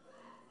already.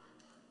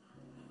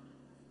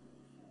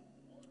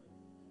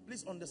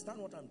 Please understand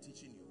what I'm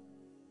teaching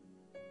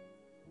you.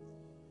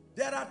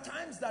 There are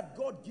times that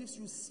God gives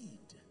you seed.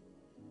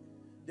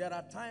 There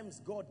are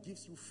times God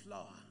gives you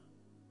flour.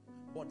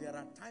 But there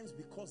are times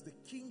because the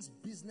king's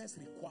business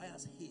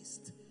requires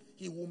haste,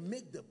 he will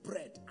make the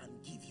bread and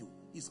give you.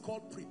 It's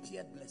called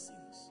prepared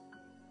blessings.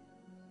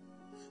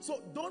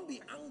 So don't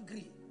be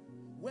angry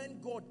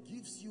when God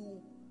gives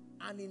you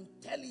an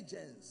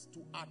intelligence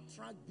to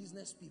attract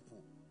business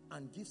people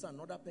and gives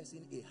another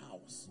person a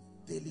house,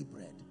 daily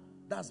bread.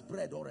 That's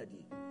bread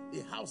already,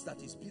 a house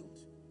that is built.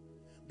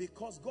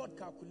 Because God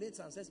calculates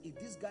and says, if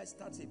this guy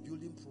starts a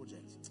building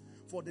project,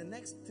 for the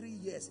next 3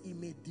 years, it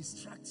may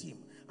distract him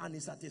and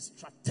is at a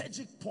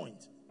strategic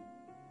point.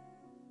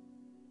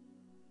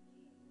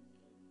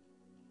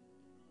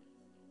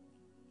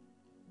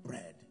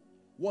 Bread.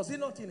 Was it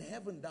not in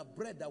heaven that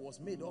bread that was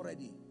made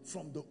already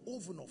from the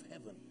oven of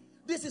heaven?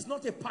 This is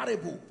not a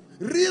parable.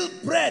 Real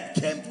bread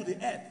came to the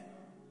earth.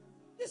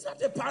 It's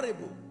not a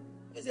parable.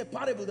 It's a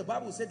parable. The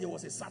Bible said there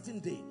was a certain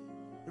day.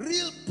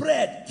 Real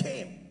bread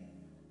came.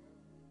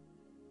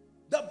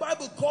 The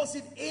Bible calls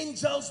it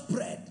angel's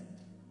bread.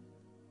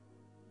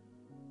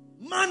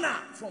 Manna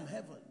from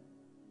heaven.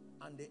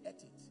 And they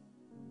ate it.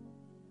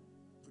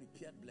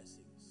 Prepared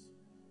blessings.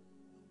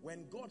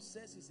 When God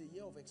says it's a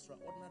year of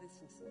extraordinary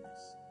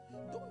fruitfulness,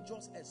 don't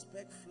just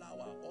expect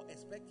flour or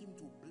expect him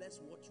to bless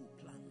what you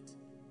plant.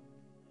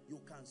 You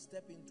can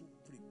step into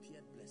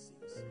prepared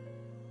blessings.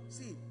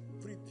 See,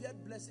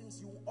 prepared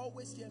blessings, you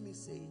always hear me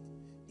say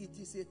it. It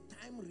is a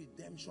time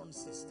redemption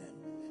system.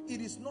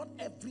 It is not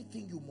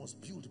everything you must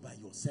build by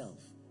yourself.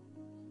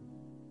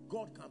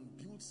 God can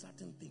build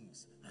certain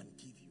things and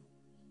give you.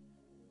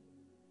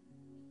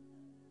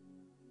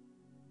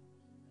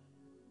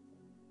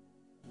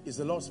 Is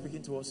the Lord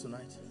speaking to us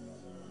tonight?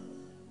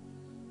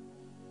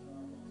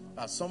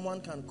 As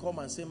someone can come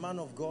and say, man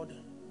of God,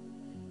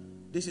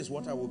 this is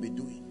what I will be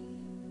doing.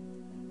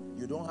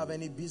 You don't have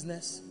any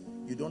business,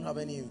 you don't have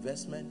any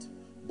investment,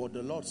 but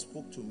the Lord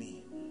spoke to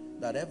me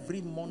that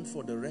every month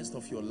for the rest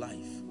of your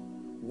life,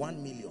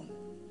 1 million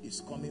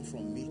is coming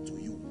from me to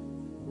you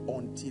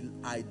until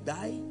I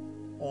die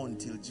or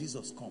until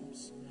Jesus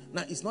comes.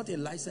 Now, it's not a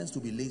license to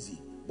be lazy,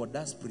 but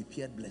that's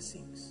prepared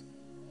blessings.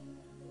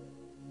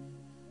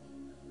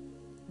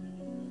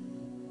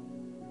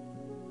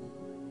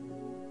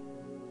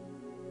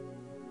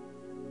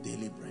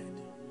 Daily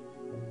bread.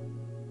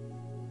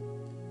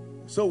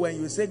 So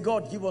when you say,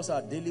 God, give us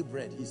our daily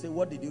bread, he said,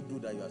 what did you do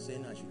that you are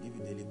saying I should give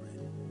you daily bread?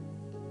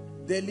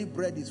 Daily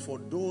bread is for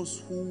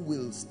those who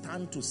will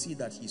stand to see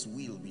that his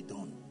will be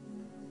done.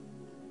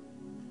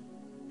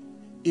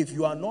 If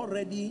you are not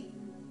ready,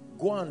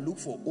 go and look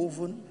for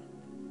oven,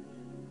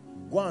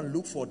 go and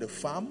look for the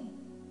farm,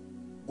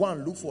 go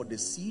and look for the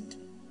seed,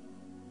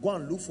 go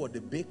and look for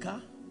the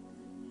baker,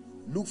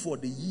 look for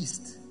the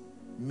yeast,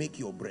 make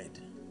your bread.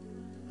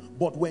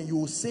 But when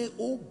you say,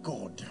 oh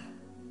God,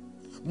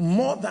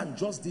 more than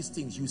just these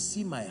things, you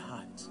see my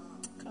heart.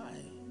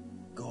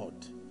 God,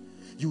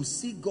 you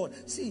see God.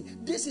 See,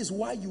 this is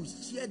why you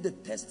hear the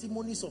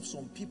testimonies of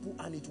some people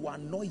and it will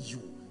annoy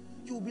you.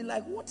 You'll be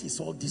like, what is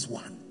all this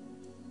one?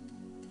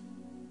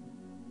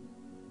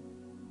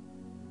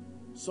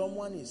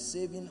 Someone is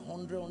saving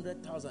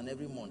 100,000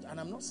 every month, and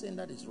I'm not saying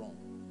that is wrong.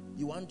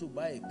 You want to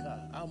buy a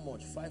car, how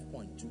much?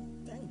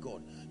 5.2. Thank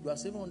God, you are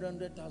saving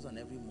 100,000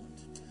 every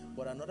month.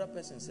 But another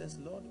person says,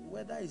 Lord,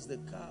 whether it's the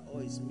car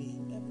or it's me,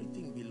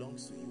 everything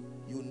belongs to you.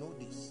 You know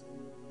this.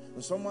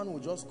 And someone will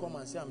just come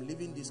and say, I'm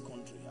leaving this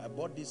country. I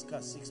bought this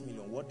car, 6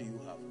 million. What do you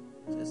have?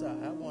 Says, I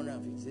have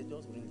 150. Say,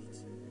 just bring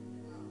it.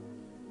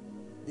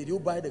 Did you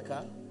buy the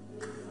car?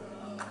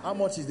 How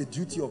much is the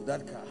duty of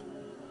that car?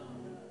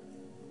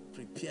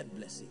 Prepared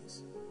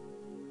blessings.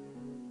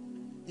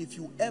 If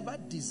you ever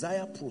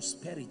desire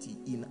prosperity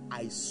in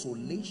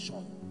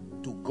isolation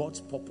to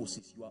God's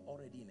purposes, you are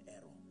already in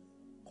error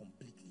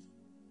completely.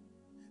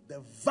 the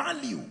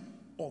value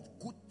of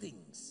good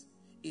things,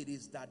 it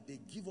is that they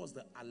give us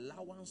the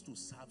allowance to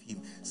serve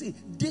him. See,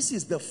 this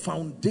is the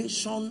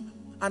foundation,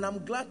 and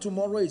I'm glad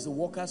tomorrow is the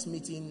workers'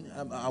 meeting,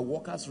 our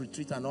workers'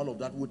 retreat and all of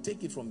that. We'll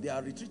take it from there.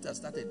 Our retreat has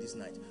started this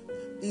night.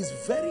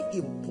 It's very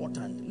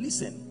important.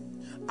 Listen,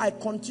 I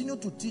continue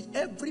to teach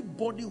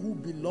everybody who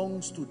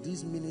belongs to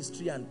this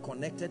ministry and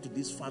connected to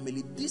this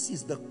family. This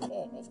is the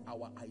core of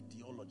our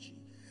ideology,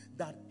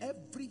 that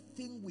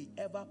everything we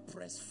ever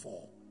press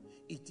for,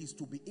 it is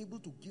to be able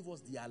to give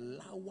us the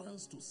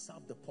allowance to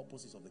serve the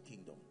purposes of the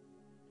kingdom.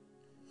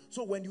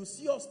 So when you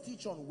see us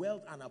teach on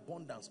wealth and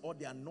abundance, or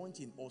the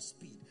anointing or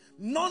speed,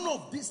 none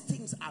of these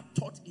things are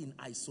taught in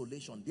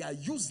isolation. They are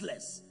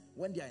useless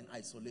when they are in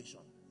isolation.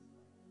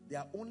 They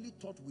are only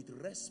taught with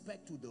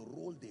respect to the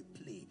role they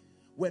play.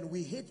 When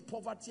we hate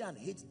poverty and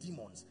hate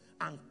demons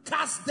and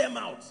cast them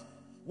out,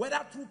 whether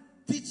through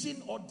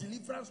teaching or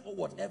deliverance or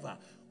whatever,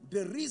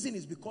 the reason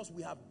is because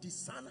we have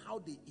discerned how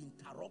they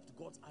interrupt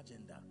God's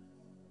agenda.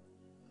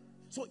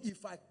 So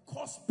if I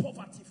cause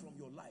poverty from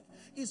your life,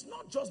 it's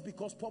not just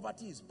because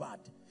poverty is bad.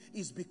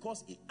 It's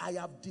because I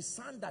have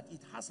discerned that it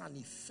has an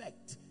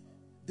effect.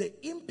 The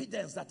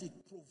impedance that it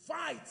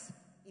provides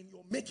in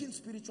your making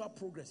spiritual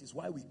progress is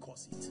why we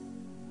cause it.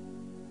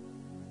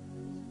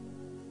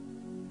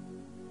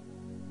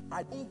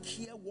 I don't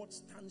care what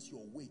stands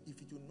your way.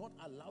 If it will not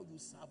allow you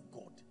serve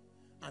God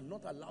and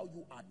not allow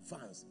you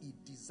advance, it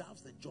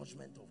deserves the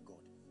judgment of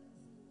God.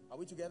 Are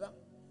we together?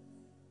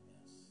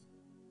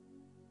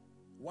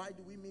 Why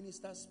do we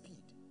minister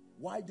speed?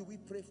 Why do we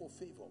pray for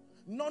favor?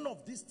 None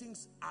of these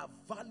things are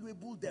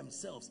valuable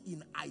themselves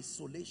in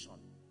isolation.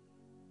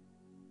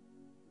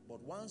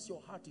 But once your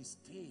heart is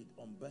stayed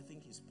on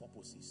birthing his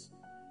purposes,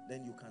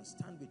 then you can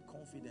stand with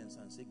confidence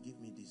and say, give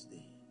me this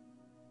day.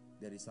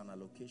 There is an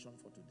allocation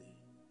for today.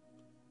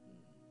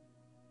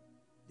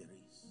 There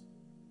is.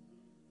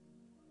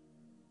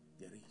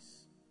 There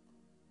is.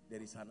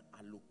 There is an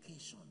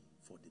allocation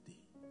for the day.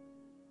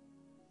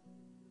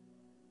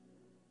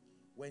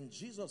 When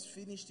Jesus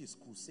finished his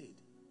crusade,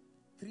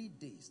 3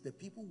 days, the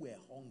people were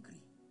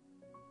hungry.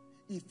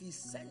 If he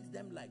sent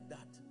them like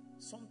that,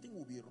 something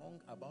will be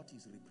wrong about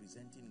his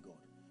representing God.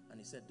 And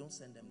he said, don't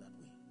send them that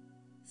way.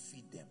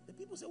 Feed them. The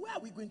people said, where are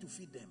we going to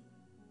feed them?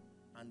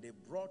 And they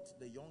brought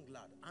the young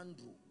lad,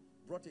 Andrew,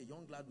 brought a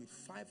young lad with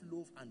 5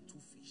 loaves and 2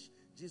 fish.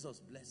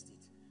 Jesus blessed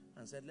it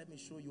and said, let me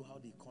show you how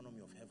the economy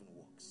of heaven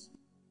works.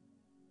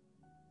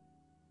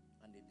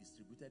 And they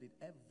distributed it.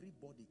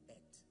 Everybody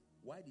ate.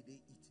 Why did they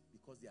eat?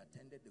 Because they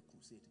attended the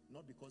crusade,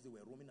 not because they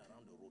were roaming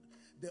around the road.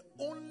 The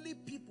only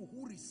people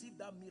who received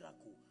that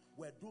miracle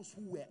were those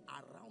who were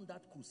around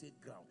that crusade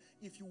ground.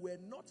 If you were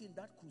not in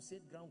that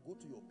crusade ground, go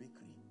to your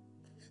bakery.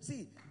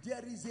 See,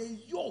 there is a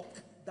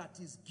yoke that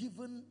is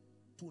given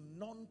to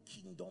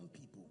non-kingdom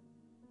people.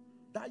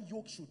 That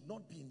yoke should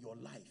not be in your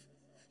life.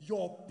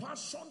 Your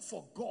passion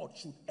for God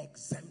should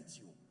exempt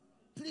you.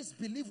 Please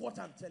believe what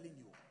I'm telling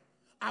you.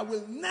 I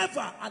will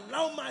never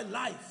allow my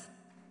life,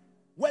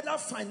 whether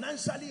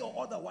financially or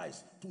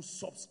otherwise, to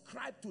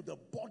subscribe to the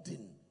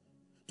burden,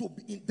 to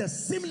be in the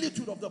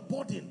similitude of the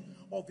burden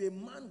of a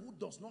man who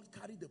does not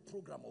carry the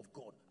program of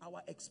God.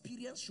 Our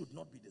experience should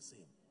not be the same.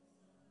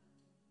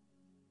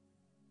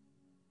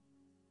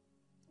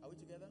 Are we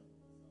together?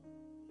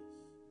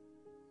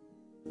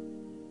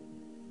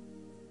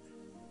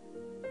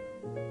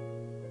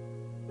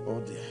 Oh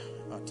dear,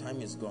 our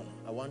time is gone.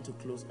 I want to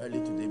close early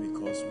today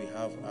because we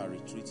have our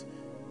retreat.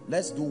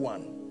 Let's do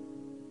one.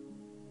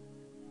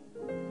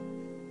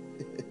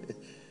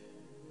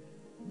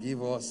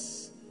 Give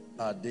us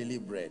our daily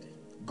bread.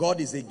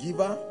 God is a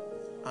giver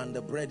and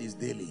the bread is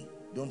daily.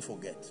 Don't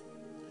forget.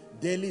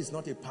 Daily is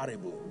not a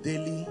parable.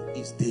 Daily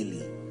is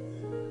daily.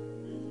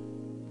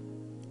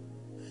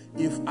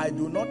 If I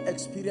do not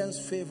experience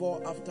favor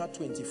after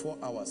 24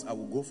 hours, I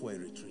will go for a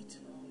retreat.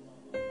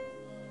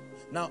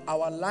 Now,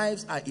 our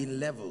lives are in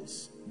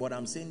levels, but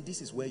I'm saying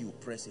this is where you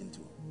press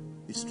into.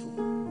 It's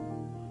true.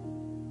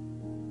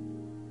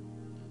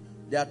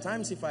 There are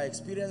times if I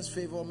experience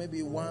favor,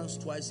 maybe once,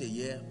 twice a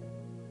year,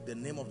 the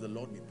name of the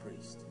Lord be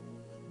praised.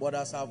 But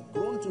as I've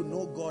grown to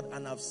know God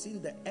and I've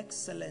seen the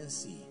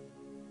excellency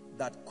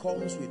that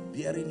comes with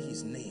bearing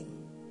his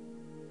name,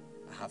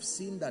 I have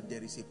seen that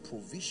there is a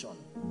provision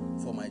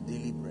for my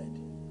daily bread.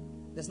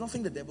 There's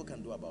nothing the devil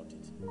can do about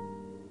it.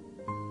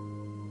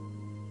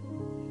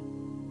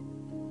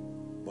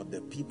 But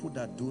the people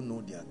that do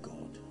know their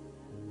God,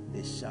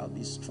 they shall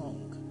be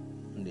strong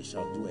and they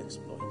shall do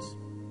exploits.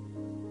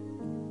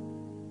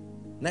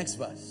 Next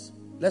verse.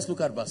 Let's look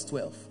at verse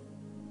 12.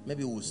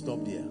 Maybe we'll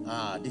stop there.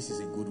 This is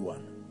a good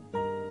one.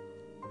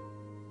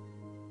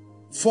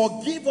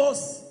 Forgive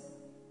us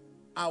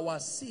our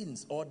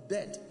sins or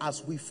debt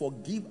as we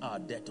forgive our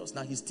debtors.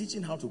 Now he's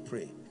teaching how to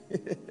pray.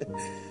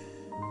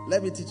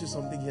 Let me teach you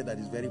something here that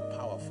is very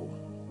powerful.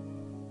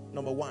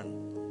 Number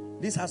one,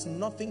 this has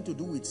nothing to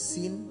do with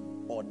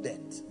sin or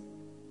debt.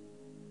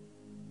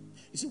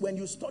 You see, when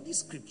you study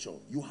scripture,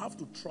 you have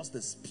to trust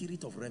the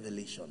spirit of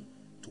revelation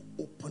to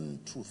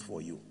open truth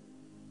for you.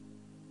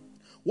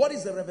 What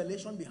is the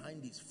revelation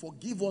behind this?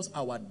 Forgive us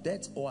our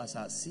debts or as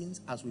our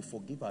sins as we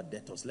forgive our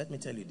debtors. Let me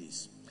tell you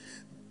this.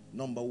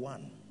 Number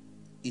one,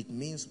 it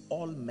means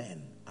all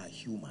men are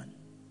human.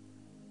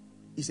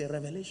 It's a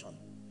revelation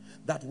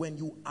that when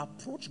you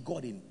approach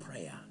God in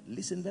prayer,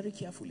 listen very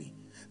carefully,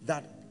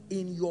 that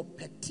in your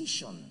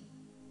petition,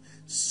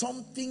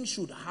 something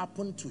should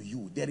happen to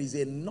you. There is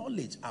a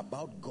knowledge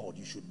about God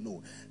you should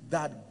know,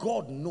 that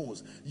God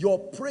knows. Your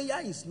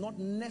prayer is not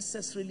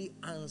necessarily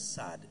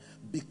answered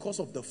because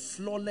of the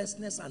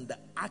flawlessness and the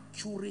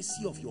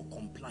accuracy of your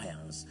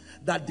compliance.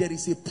 That there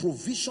is a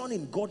provision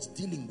in God's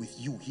dealing with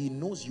you. He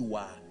knows you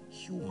are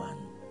human.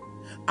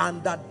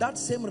 And that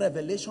same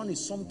revelation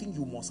is something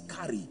you must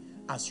carry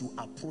as you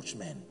approach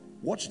men.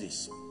 Watch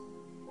this.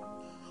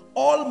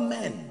 All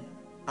men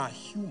are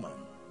human.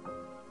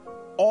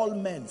 All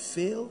men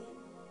fail.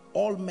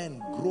 All men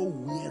grow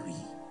weary.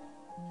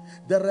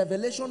 The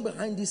revelation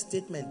behind this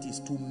statement is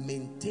to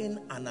maintain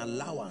an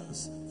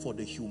allowance for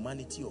the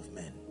humanity of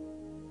men.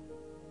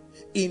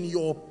 In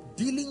your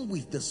dealing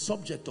with the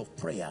subject of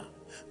prayer,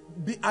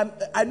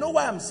 I know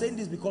why I'm saying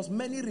this, because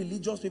many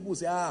religious people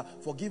say,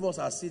 forgive us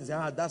our sins,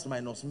 that's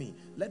minus me.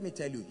 Let me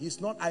tell you, he's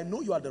not. I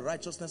know you are the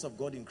righteousness of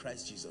God in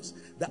Christ Jesus.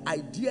 The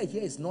idea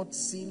here is not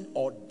sin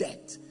or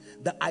death.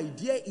 The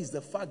idea is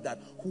the fact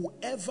that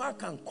whoever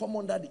can come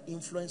under the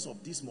influence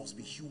of this must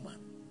be human.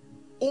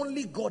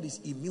 Only God is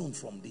immune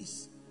from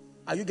this.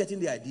 Are you getting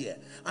the idea?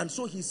 And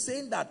so he's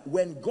saying that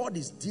when God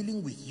is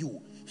dealing with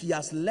you, he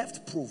has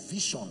left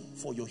provision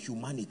for your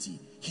humanity.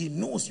 He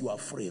knows you are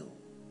frail.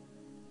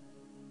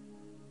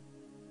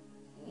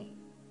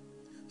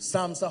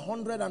 Psalms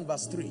 100 and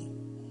verse 3.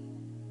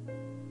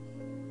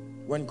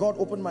 When God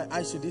opened my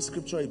eyes to this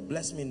scripture, it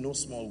blessed me in no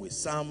small way.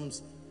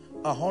 Psalms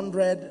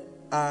 100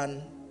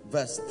 and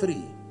verse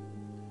 3.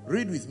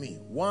 Read with me.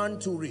 1,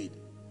 2, read.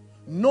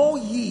 Know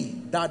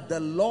ye that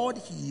the Lord,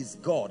 he is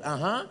God.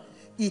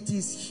 It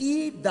is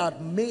he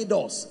that made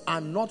us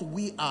and not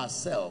we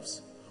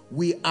ourselves.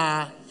 We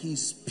are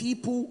his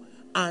people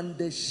and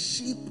the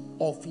sheep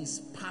of his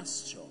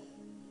pasture.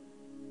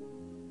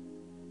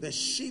 The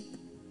sheep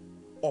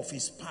of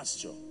his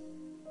pasture.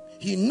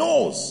 He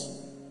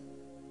knows.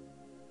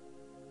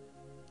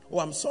 Oh,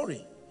 I'm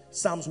sorry.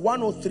 Psalms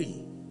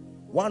 103.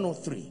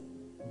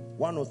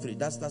 103.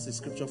 That's a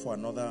scripture for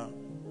another.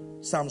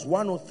 Psalms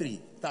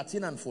 103,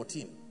 13 and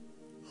 14.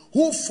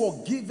 Who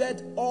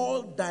forgiveth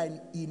all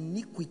thine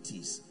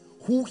iniquities,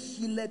 who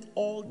healeth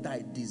all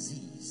thy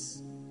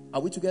disease. Are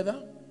we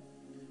together?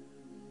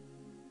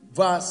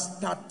 Verse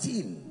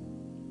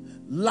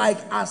 13. Like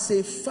as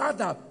a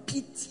father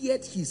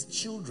pitieth his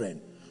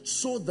children,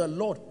 so the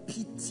Lord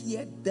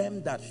pitieth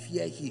them that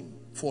fear him.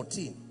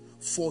 14.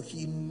 For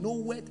he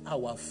knoweth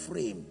our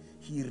frame,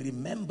 he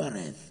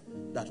remembereth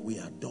that we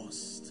are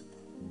dust.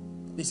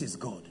 This is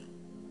God.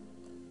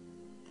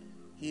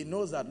 He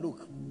knows that,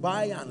 look,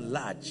 by and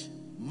large,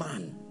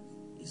 man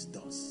is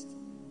dust.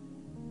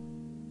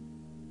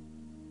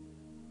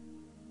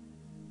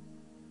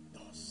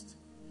 Dust.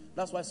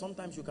 That's why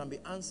sometimes you can be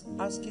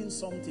asking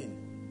something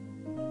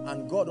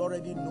and God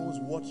already knows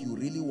what you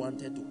really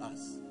wanted to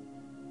ask.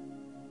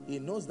 He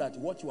knows that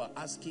what you are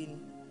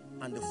asking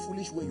and the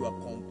foolish way you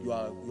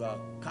are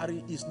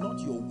carrying is not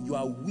you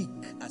are weak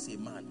as a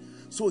man.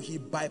 So he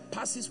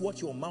bypasses what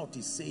your mouth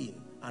is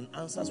saying and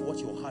answers what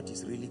your heart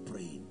is really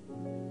praying.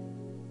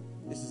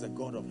 This is a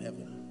God of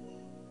heaven.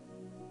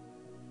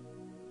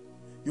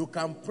 You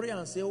can pray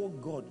and say, oh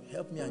God,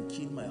 help me and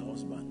kill my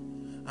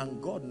husband. And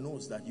God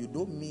knows that you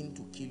don't mean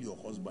to kill your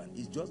husband.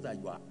 It's just that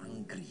you are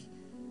angry.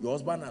 Your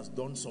husband has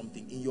done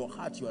something. In your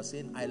heart, you are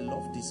saying, I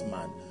love this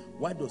man.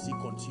 Why does he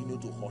continue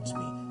to hurt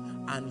me?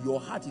 And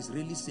your heart is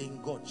really saying,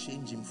 God,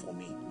 change him for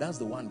me. That's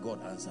the one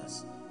God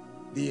answers.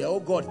 Oh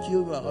God,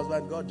 kill my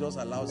husband. God just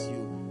allows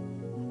you.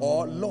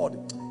 Or Lord,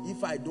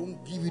 if I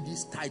don't give you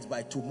this tithe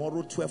by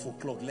tomorrow 12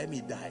 o'clock, let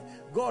me die.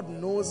 God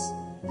knows.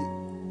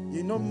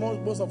 You know,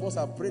 most of us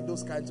have prayed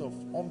those kinds of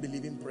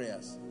unbelieving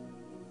prayers.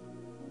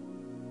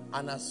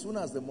 And as soon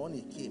as the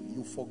money came,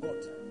 you forgot.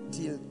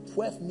 Till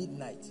 12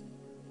 midnight.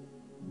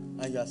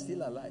 And you are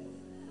still alive.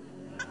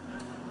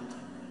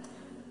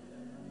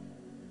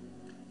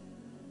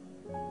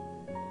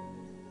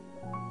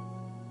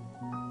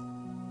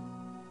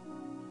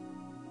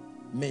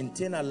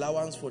 Maintain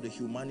allowance for the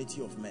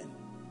humanity of men.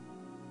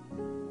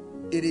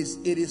 It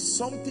is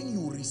something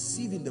you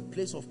receive in the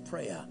place of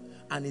prayer,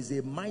 and is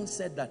a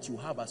mindset that you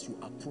have as you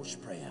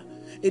approach prayer.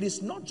 It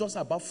is not just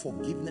about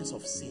forgiveness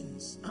of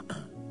sins.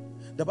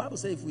 The Bible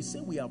says if we say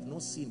we have no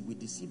sin, we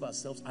deceive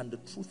ourselves and the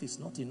truth is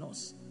not in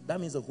us. That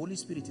means the Holy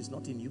Spirit is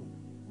not in you.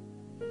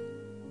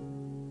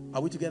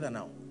 Are we together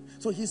now?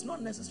 So he's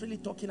not necessarily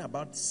talking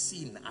about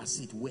sin as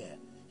it were.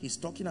 He's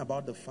talking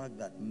about the fact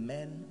that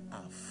men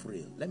are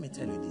frail. Let me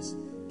tell you this.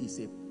 It's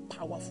a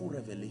powerful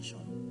revelation.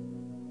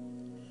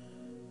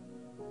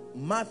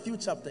 Matthew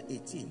chapter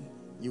 18.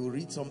 You will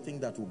read something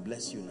that will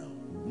bless you now.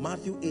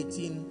 Matthew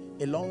 18,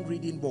 a long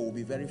reading but will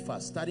be very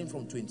fast. Starting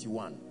from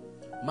 21.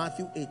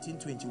 Matthew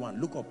 18:21.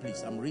 Look up,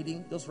 please. I'm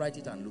reading. Just write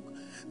it and look.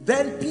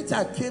 Then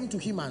Peter came to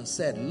him and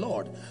said,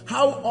 Lord,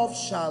 how oft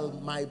shall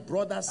my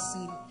brother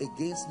sin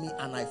against me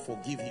and I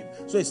forgive him?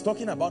 So it's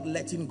talking about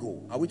letting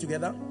go. Are we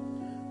together?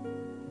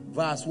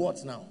 Verse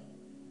what now?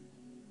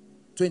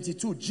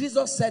 22.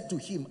 Jesus said to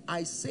him,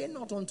 I say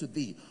not unto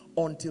thee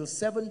until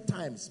 7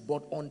 times,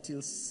 but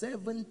until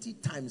 70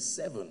 times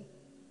 7.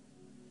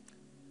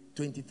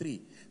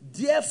 23.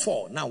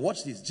 Therefore, now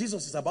watch this.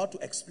 Jesus is about to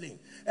explain.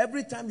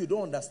 Every time you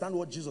don't understand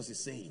what Jesus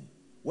is saying,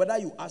 whether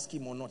you ask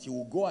him or not, he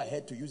will go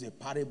ahead to use a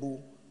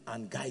parable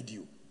and guide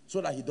you so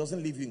that he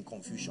doesn't leave you in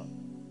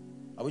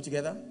confusion. Are we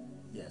together?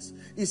 Yes.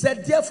 He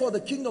said, therefore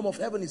the kingdom of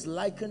heaven is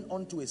likened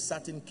unto a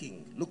certain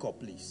king. Look up,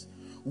 please.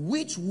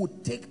 Which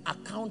would take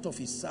account of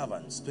his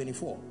servants.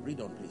 24. Read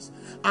on, please.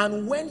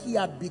 And when he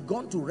had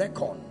begun to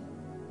reckon,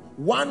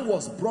 one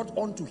was brought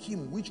unto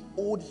him which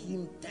owed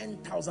him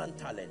 10,000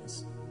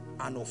 talents.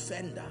 An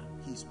offender,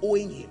 he's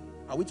owing him.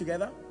 Are we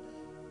together?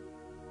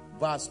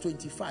 Verse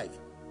 25.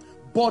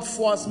 But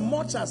for as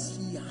much as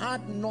he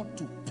had not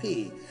to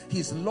pay,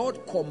 his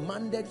Lord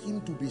commanded him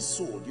to be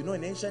sold. You know,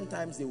 in ancient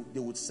times they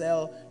would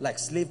sell like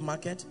slave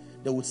market.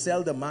 They would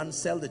sell the man,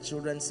 sell the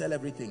children, sell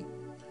everything.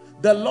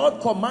 The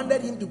Lord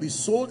commanded him to be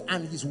sold,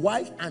 and his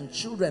wife and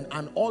children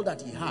and all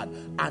that he had,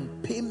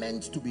 and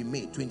payment to be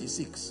made.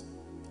 26.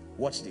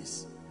 Watch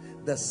this.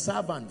 The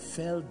servant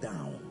fell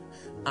down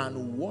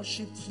and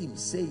worshipped him,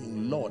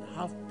 saying, Lord,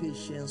 have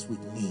patience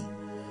with me,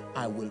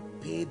 I will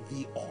pay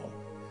thee all.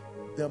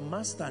 The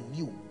master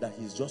knew that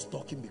he's just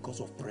talking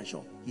because of pressure.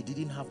 He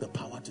didn't have the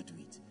power to do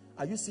it.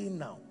 Are you seeing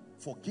now?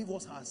 Forgive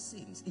us our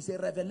sins. It's a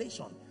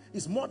revelation.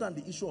 It's more than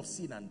the issue of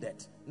sin and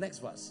death. Next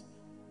verse.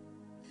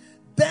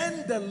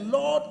 Then the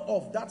Lord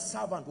of that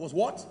servant was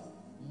what?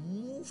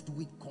 Moved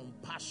with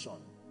compassion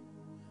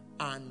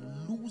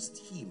and loosed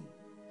him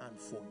and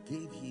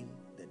forgave him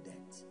the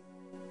debt.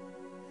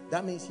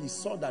 That means he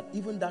saw that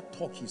even that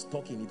talk he's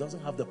talking, he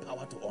doesn't have the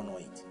power to honor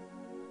it.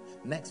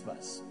 Next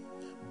verse.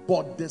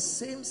 But the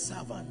same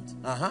servant,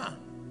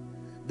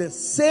 the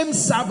same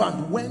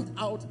servant went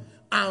out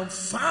and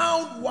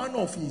found one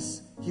of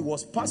his, he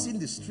was passing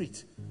the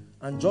street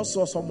and just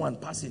saw someone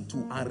passing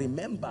too, and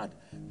remembered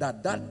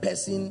that that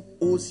person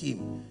owes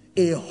him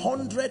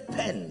 100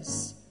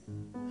 pence.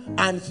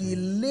 And he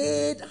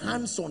laid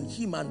hands on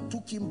him and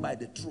took him by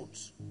the throat.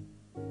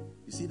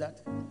 You see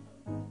that?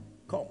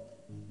 Come.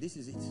 This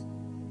is it.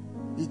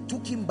 He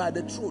took him by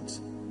the throat.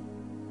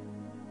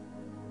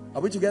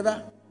 Are we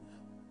together?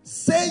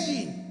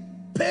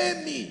 Saying,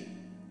 pay me,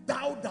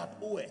 thou that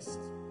owest.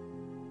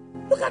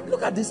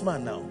 Look at this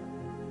man now.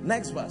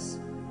 Next verse.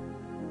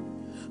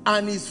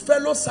 And his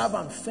fellow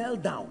servant fell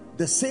down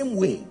the same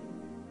way.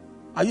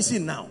 Are you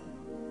seeing now?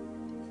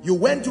 You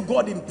went to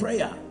God in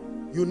prayer.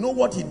 You know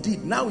what he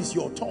did. Now it's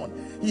your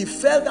turn. He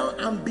fell down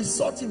and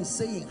besought him,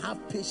 saying,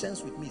 have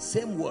patience with me.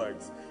 Same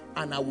words.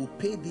 And I will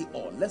pay thee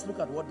all. Let's look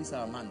at what this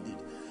our man did.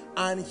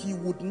 And he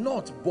would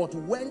not, but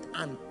went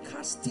and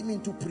cast him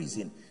into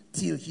prison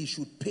till he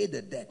should pay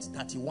the debt.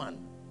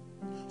 31.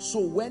 So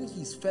when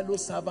his fellow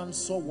servants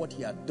saw what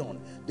he had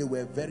done, they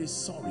were very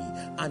sorry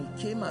and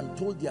came and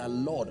told their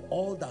Lord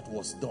all that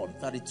was done.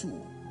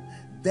 32.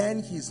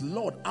 Then his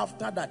Lord,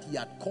 after that he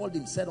had called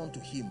him, said unto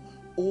him,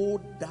 O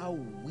thou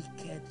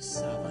wicked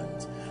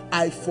servant,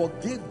 I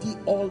forgave thee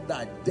all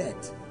thy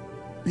debt,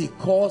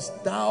 because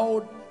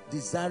thou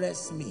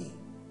desirest me.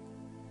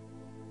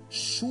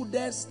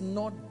 Shouldest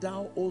not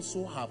thou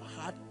also have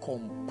had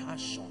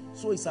compassion?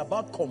 So it's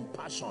about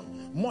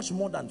compassion, much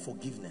more than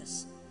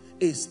forgiveness.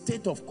 A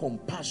state of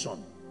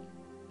compassion,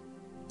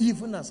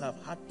 even as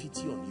I've had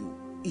pity on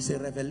you, is a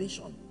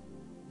revelation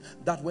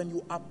that when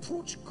you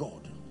approach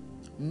God,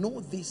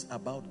 know this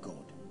about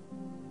God.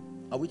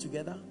 Are we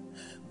together?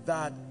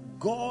 That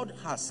God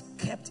has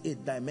kept a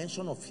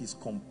dimension of his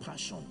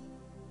compassion,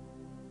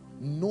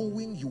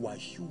 knowing you are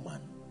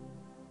human,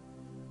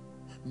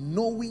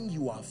 knowing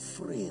you are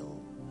frail.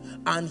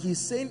 And he's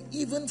saying,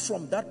 even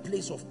from that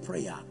place of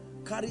prayer,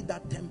 carry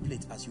that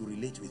template as you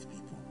relate with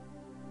people.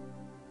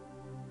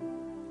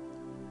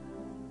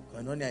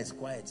 Koinonia is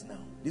quiet now.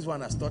 This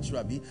one has touched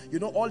Rabbi. You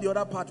know, all the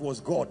other part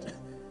was God.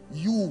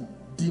 You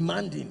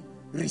demanding,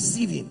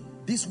 receiving.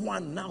 This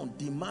one now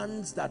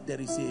demands that there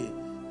is a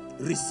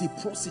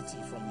reciprocity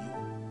from you.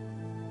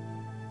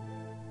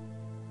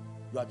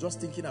 You are just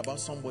thinking about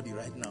somebody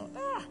right now.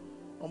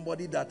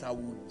 Somebody that I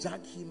will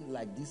jack him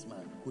like this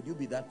man. Could you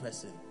be that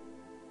person?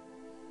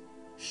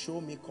 Show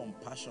me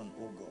compassion,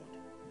 oh God.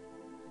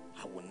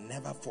 I will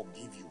never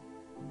forgive you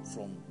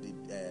from the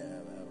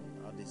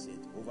how they say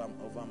it,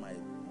 over my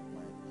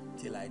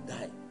till I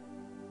die.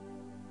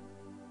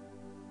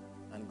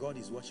 And God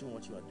is watching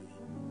what you are doing.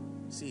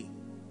 See,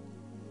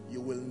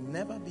 you will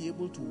never be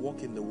able to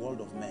walk in the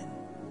world of men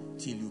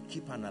till you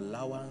keep an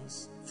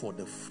allowance for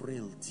the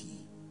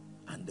frailty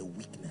and the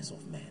weakness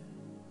of men.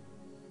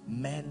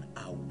 Men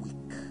are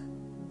weak.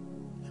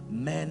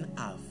 Men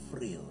are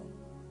frail.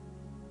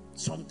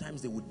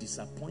 Sometimes they would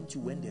disappoint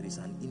you when there is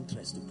an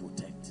interest to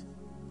protect,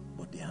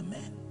 but they are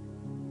men.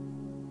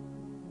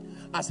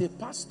 As a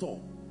pastor,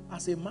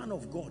 As a man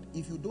of God,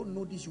 if you don't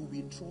know this, you'll be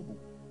in trouble.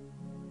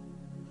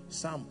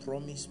 Sam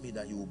promised me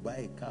that he will buy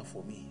a car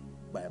for me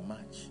by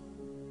March.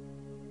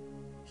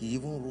 He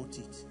even wrote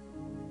it.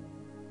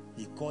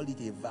 He called it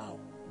a vow.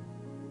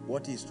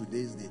 What is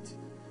today's date?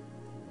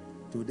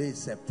 Today is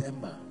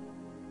September.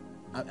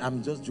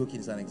 I'm just joking,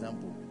 it's an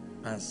example.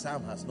 And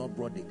Sam has not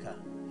brought the car.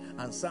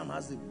 And Sam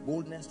has the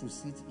boldness to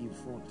sit in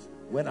front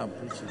when I'm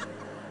preaching.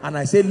 And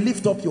I say,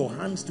 lift up your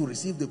hands to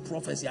receive the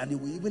prophecy. And he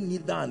will even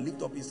kneel down and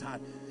lift up his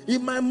heart.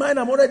 In my mind,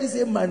 I'm already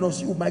saying,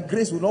 minus you, my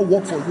grace will not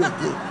work for you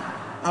again.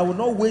 I will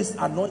not waste, you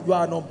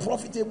are an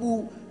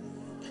unprofitable.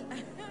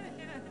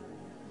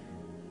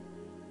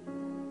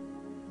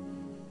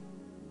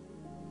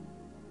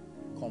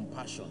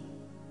 Compassion.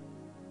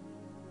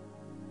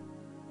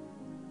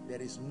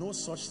 There is no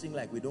such thing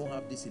like we don't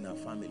have this in our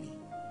family.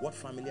 What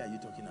family are you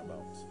talking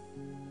about?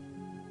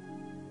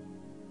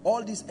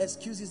 All these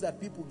excuses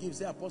that people give,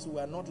 say, Apostle, we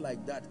are not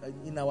like that.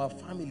 In our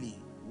family,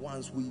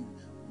 once we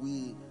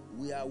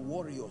are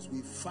warriors.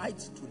 We fight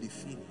to the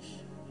finish.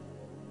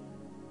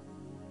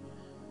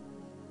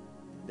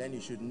 Then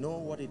you should know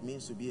what it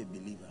means to be a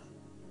believer.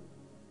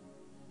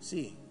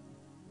 See,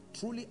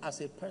 truly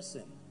as a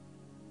person,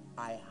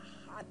 I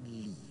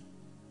hardly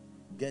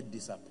get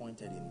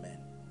disappointed in men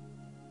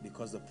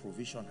because the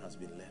provision has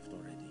been left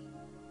already.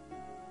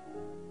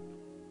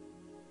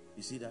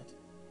 You see that?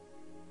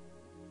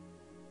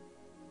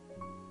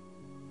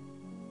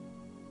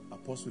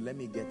 Apostle, let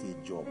me get a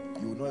job.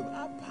 You know,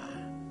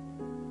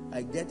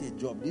 I get a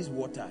job. This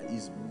water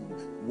is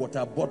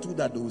water bottle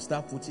that they will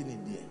start putting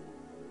in there.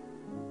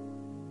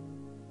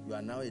 You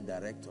are now a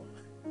director.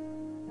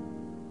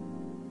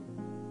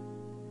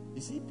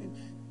 You see,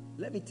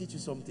 let me teach you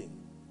something.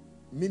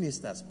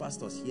 Ministers,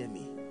 pastors, hear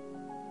me.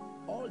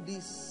 All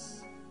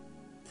these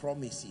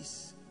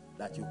promises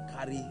that you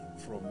carry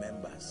from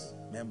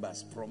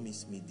members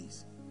promise me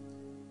this.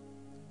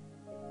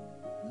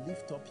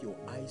 Lift up your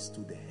eyes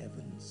to the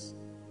heavens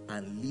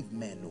and leave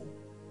men know.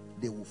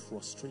 They will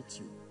frustrate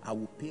you. I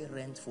will pay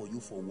rent for you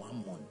for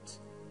 1 month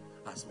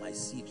as my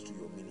seed to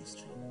your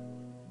ministry.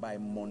 By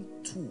month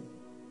 2,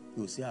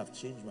 you'll say, I've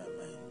changed my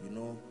mind. You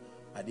know,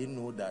 I didn't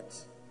know that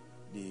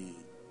the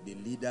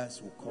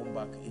leaders will come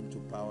back into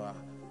power.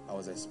 I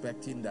was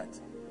expecting that.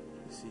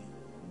 You see,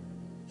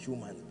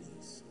 human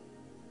beings.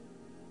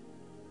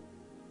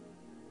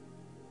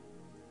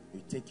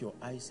 You take your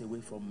eyes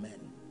away from men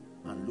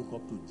and look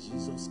up to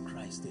Jesus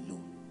Christ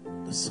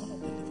alone, the Son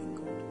of the living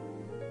God.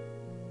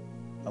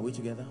 Are we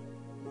together?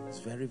 It's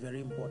very, very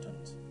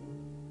important.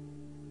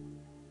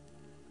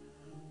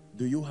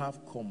 Do you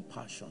have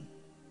compassion?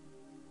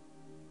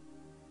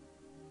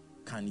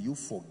 Can you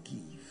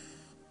forgive?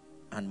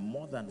 And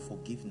more than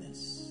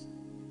forgiveness,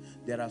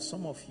 there are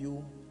some of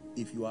you,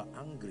 if you are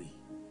angry,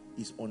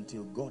 it's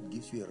until God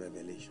gives you a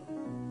revelation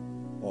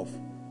of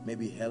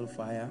maybe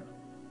hellfire,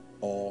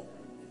 or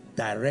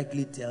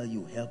directly tell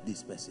you, help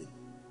this person.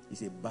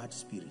 It's a bad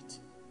spirit.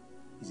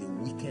 It's a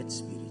wicked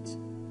spirit.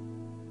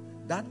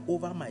 That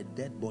over my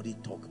dead body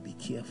talk, be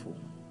careful.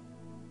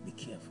 Be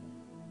careful.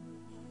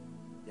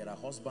 There are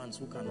husbands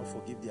who cannot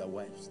forgive their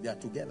wives. They are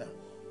together.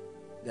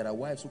 There are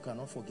wives who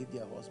cannot forgive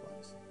their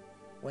husbands.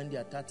 When they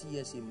are 30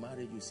 years in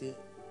marriage, you say,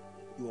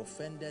 you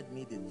offended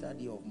me the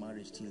 3rd year of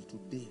marriage. Till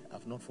today,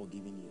 I've not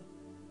forgiven you.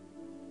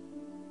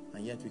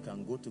 And yet we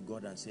can go to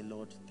God and say,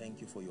 Lord, thank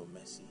you for your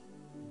mercy.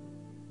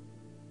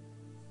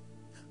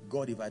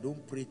 God, if I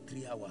don't pray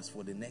 3 hours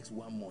for the next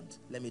 1 month,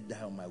 let me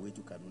die on my way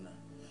to Kaduna.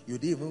 You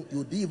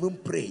didn't even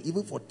pray,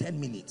 even for 10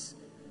 minutes.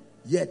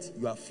 Yet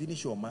you have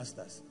finished your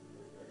masters.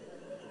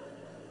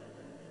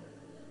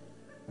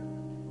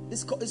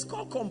 It's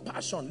called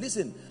compassion.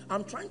 Listen,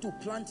 I'm trying to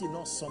plant in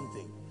us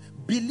something.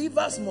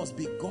 Believers must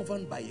be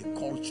governed by a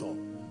culture.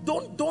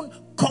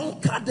 Don't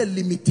conquer the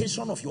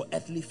limitation of your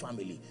earthly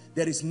family.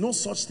 There is no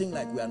such thing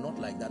like we are not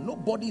like that.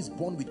 Nobody is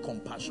born with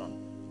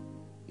compassion.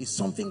 It's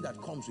something that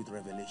comes with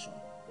revelation.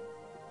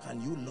 Can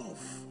you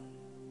love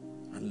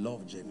and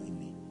love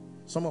genuinely?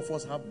 Some of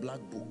us have black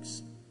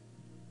books.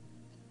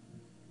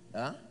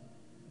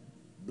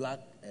 Black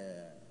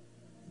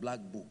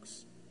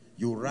books.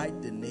 You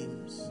write the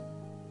names.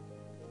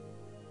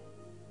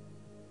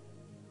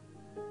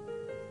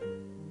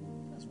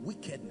 That's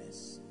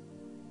wickedness.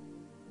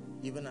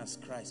 Even as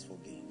Christ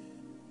forgave.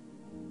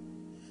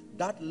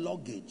 That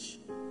luggage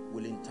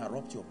will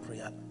interrupt your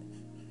prayer life.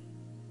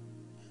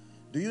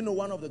 Do you know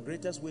one of the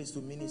greatest ways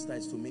to minister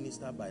is to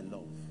minister by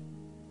love?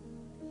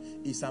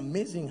 It's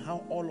amazing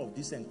how all of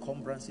these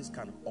encumbrances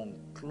can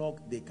unclog,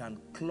 they can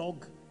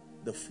clog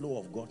the flow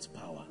of God's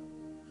power.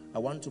 I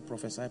want to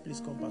prophesy.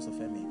 Please come, Pastor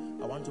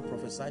Femi. I want to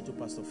prophesy to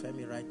Pastor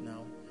Femi right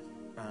now.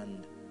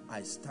 And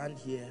I stand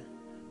here,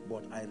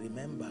 but I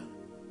remember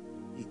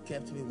he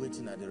kept me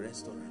waiting at the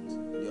restaurant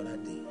the other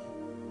day.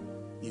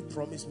 He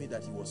promised me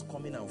that he was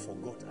coming and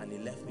forgot, and he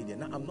left me there.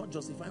 Now, I'm not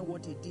justifying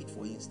what he did,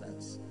 for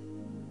instance.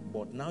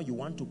 But now you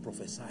want to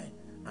prophesy,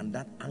 and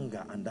that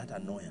anger and that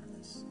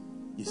annoyance.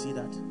 You see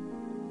that?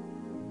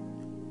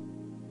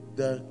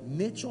 The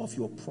nature of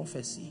your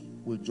prophecy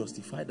will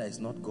justify that it's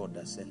not God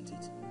that sent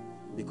it.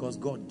 Because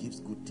God gives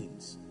good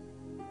things.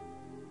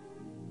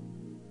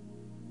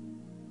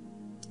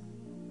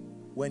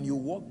 When you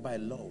walk by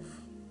love,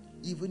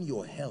 even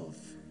your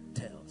health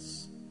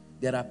tells.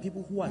 There are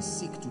people who are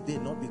sick today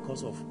not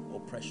because of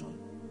oppression,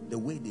 the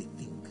way they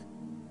think.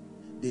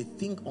 They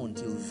think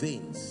until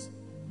veins,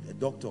 the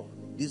doctor,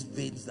 these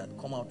veins that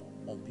come out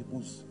on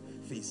people's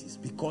faces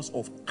because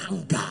of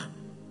anger.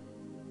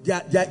 They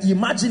are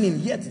imagining,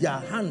 yet their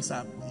hands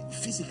are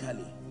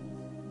physically.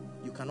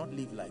 You cannot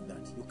live like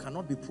that. You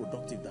cannot be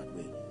productive that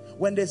way.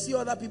 When they see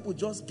other people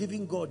just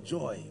giving God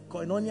joy,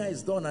 koinonia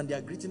is done and they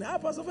are greeting, ah,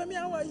 Pastor Femi,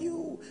 how are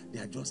you? They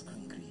are just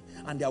angry.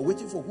 And they are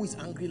waiting for who is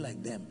angry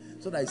like them.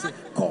 So that I say,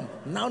 come,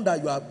 now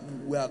that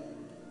we are.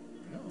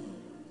 No.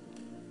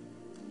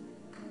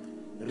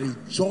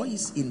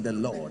 Rejoice in the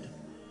Lord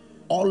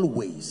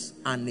always.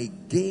 And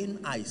again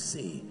I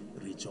say,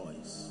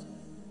 rejoice.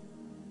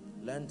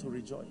 Learn to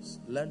rejoice.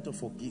 Learn to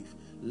forgive.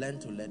 Learn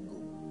to let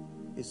go.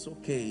 It's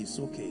okay, it's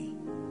okay.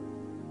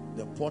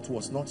 The pot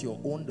was not your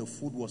own, the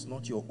food was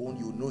not your own,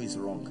 you know it's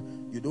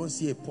wrong. You don't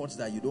see a pot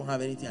that you don't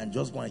have anything and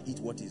just go and eat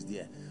what is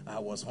there. I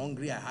was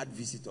hungry, I had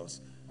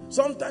visitors.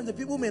 Sometimes the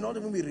people may not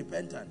even be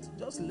repentant.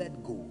 Just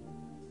let go.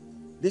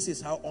 This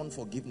is how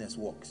unforgiveness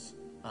works.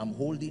 I'm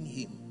holding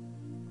him.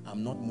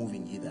 I'm not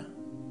moving either.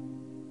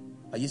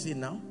 Are you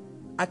seeing now?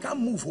 I can't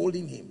move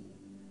holding him.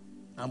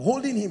 I'm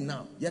holding him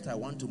now, yet I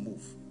want to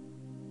move.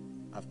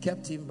 I've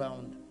kept him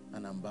bound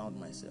and I'm bound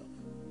myself.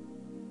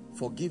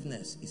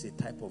 Forgiveness is a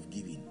type of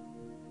giving.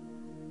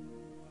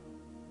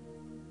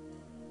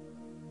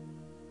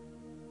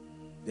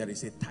 There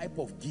is a type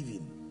of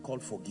giving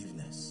called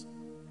forgiveness.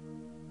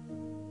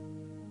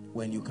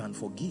 When you can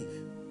forgive,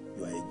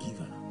 you are a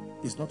giver.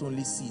 It's not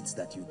only seeds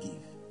that you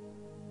give.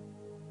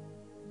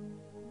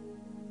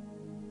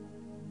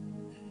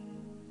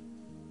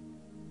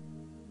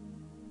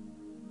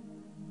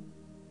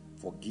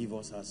 Forgive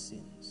us our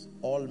sins.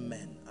 All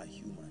men are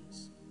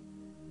humans.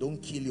 Don't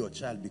kill your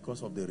child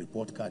because of the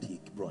report card he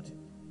brought.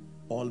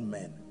 All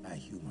men are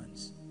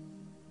humans.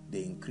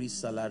 They increase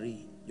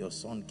salary. Your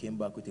son came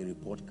back with a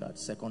report card,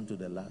 second to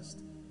the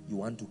last. You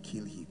want to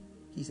kill him.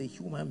 He's a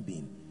human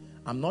being.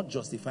 I'm not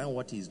justifying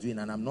what he's doing,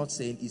 and I'm not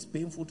saying it's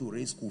painful to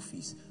raise school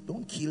fees.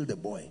 Don't kill the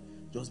boy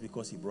just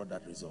because he brought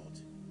that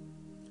result.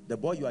 The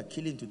boy you are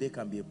killing today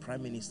can be a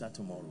prime minister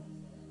tomorrow.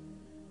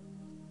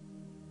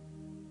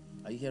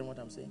 Are you hearing what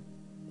I'm saying?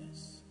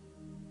 Yes.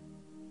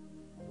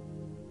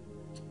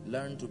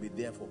 Learn to be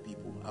there for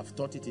people. I've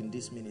taught it in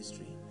this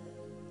ministry.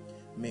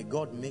 May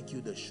God make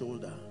you the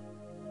shoulder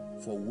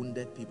for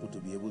wounded people to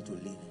be able to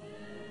lean.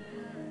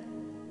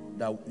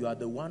 That you are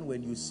the one,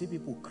 when you see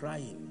people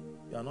crying,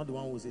 you are not the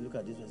one who will say, look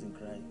at this person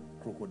crying,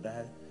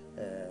 crocodile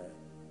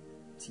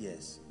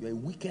tears. You're a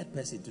wicked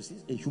person to see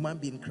a human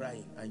being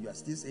crying and you are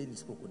still saying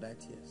it's crocodile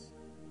tears.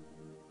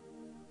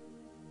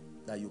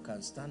 That you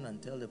can stand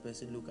and tell the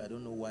person, look, I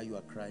don't know why you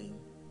are crying,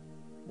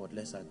 but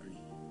let's agree.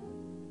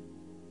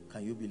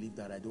 Can you believe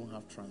that I don't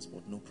have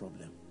transport? No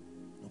problem.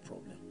 No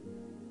problem.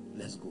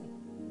 Let's go.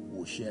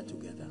 We'll share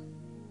together.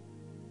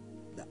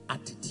 The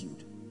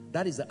attitude.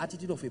 That is the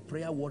attitude of a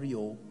prayer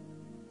warrior.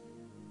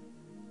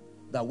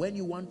 That when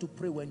you want to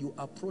pray, when you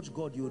approach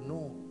God, you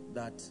know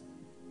that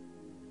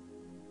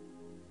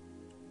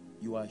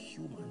you are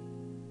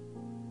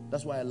human.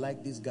 That's why I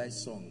like this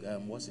guy's song.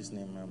 What's his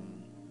name?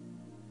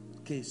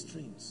 K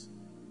Strings.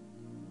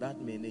 That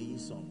Menei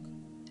song.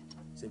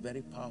 It's a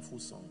very powerful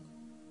song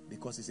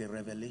because it's a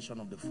revelation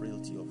of the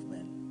frailty of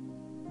men.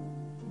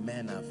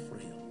 Men are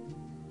frail.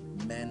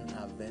 Men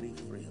are very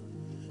frail.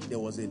 There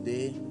was a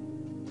day,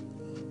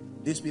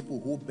 these people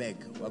who beg,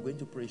 we are going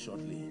to pray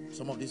shortly.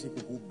 Some of these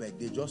people who beg,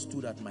 they just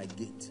stood at my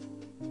gate.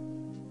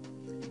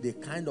 They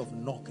kind of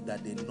knocked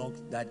that they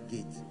knocked that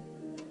gate.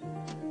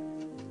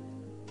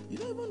 You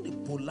know, even the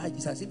polite,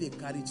 it's as if they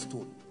carried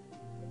stone.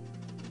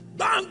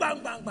 Bang,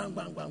 bang, bang, bang,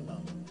 bang, bang,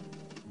 bang.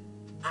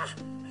 Ah,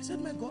 I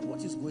said, my God,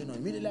 what is going on?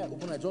 Immediately I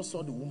opened, I just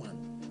saw the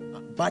woman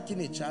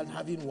backing a child,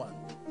 having one.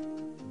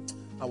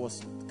 I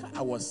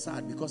was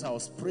sad because I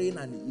was praying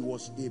and it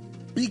was a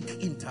big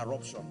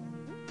interruption.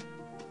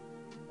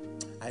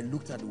 I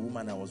looked at the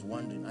woman, I was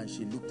wondering, and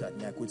she looked at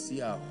me. I could see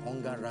her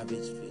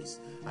hunger-ravaged face.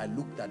 I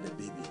looked at the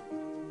baby,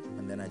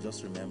 and then I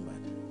just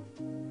remembered.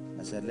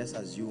 I said, let's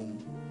assume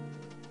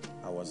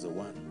I was the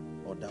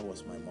one, or that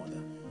was my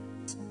mother.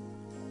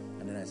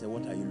 And then I said,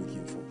 what are you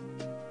looking for?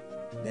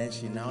 Then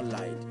she now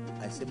lied.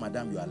 I said,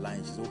 madam, you are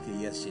lying. She said, okay,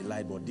 yes, she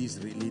lied, but this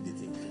is really the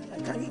thing.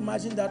 Can you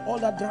imagine that all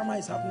that drama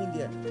is happening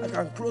there? I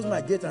can close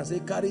my gate and say,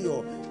 carry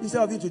your,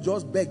 instead of you to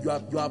just beg, you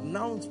have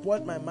now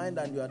spoiled my mind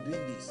and you are doing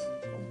this.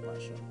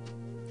 Compassion.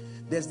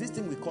 There's this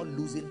thing we call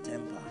losing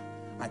temper.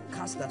 I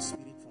cast that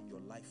spirit from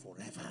your life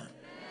forever.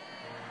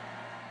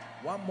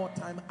 One more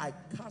time, I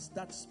cast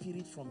that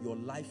spirit from your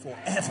life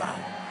forever.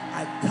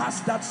 I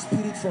cast that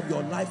spirit from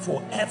your life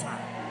forever.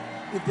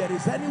 If there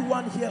is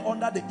anyone here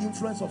under the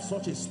influence of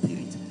such a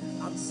spirit,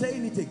 I'm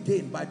saying it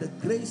again, by the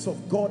grace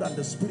of God and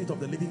the Spirit of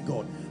the living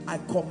God, I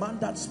command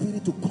that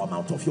spirit to come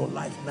out of your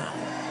life now.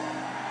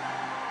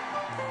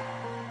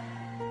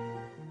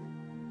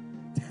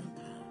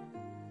 Temper.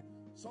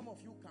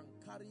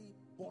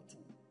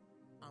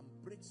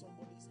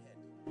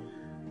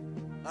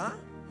 Huh?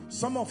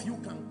 Some of you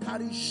can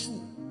carry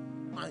shoe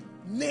and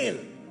nail,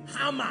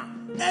 hammer,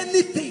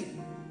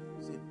 anything.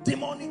 It's a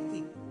demonic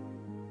thing.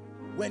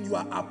 When you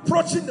are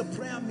approaching the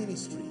prayer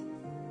ministry,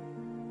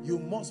 you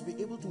must be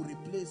able to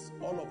replace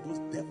all of those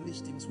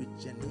devilish things with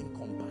genuine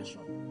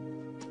compassion.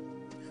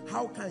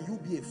 How can you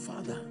be a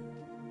father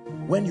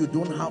when you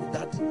don't have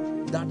that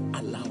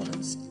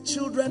allowance?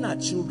 Children are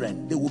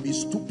children. They will be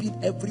stupid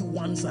every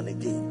once and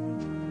again.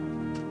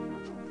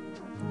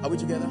 Are we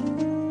together?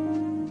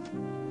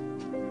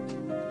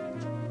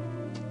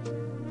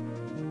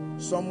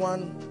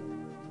 Someone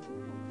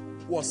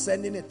was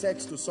sending a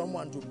text to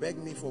someone to beg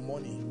me for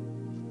money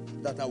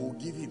that I will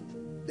give him.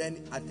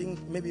 Then I think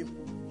maybe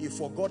he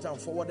forgot and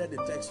forwarded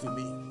the text to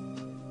me.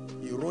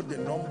 He wrote the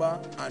number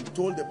and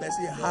told the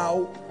person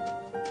how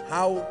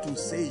to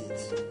say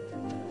it.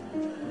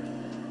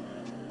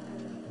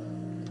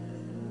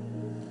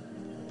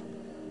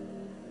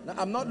 Now,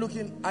 I'm not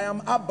looking, I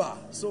am Abba,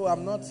 so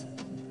I'm not.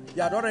 He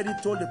had already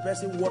told the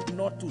person what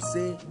not to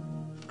say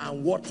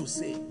and what to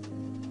say.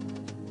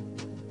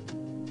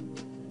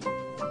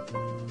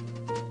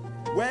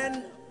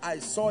 When I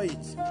saw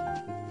it,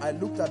 I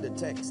looked at the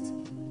text,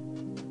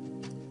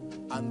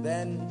 and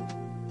then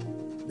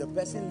the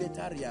person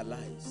later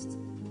realized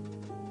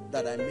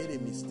that I made a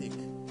mistake.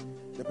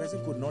 The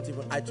person could not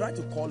even, I tried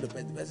to call the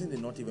person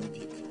did not even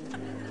pick,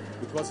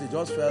 because he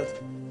just felt,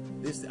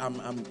 this,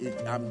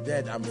 I'm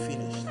dead, I'm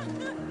finished.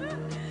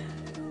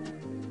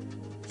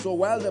 So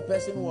while the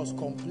person was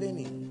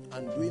complaining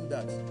and doing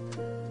that,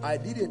 I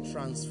did a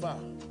transfer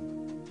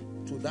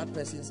to that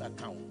person's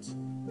account.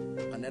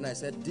 And then I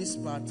said, this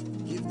part,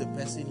 give the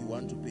person you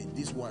want to pay.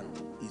 This one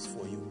is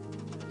for you.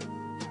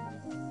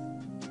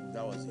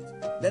 That was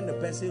it. Then the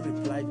person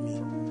replied me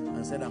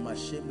and said, I'm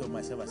ashamed of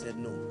myself. I said,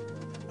 no.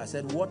 I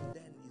said, what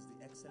then is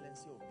the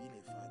excellency of being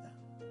a father?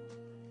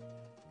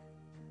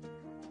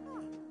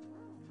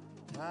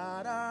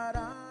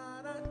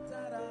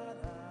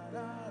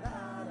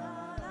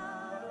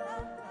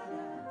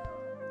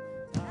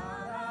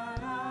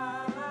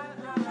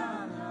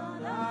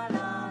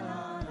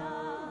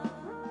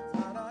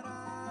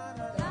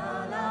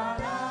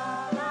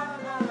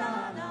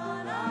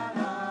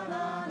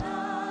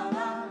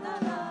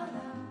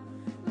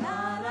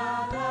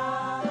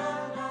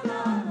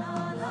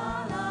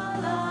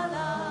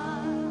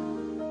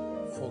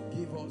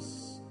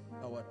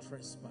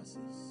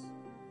 Trespasses,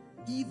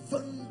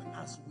 even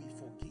as we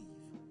forgive.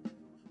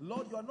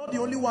 Lord, you are not the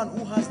only one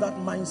who has that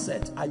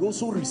mindset. I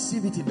also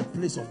receive it in the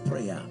place of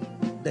prayer.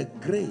 The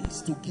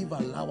grace to give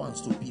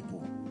allowance to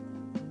people.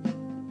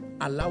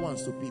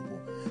 Allowance to people.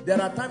 There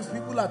are times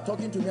people are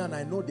talking to me and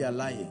I know they are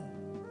lying.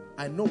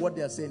 I know what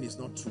they are saying is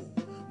not true,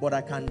 but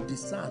I can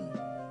discern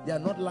they are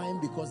not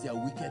lying because they are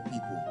wicked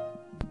people.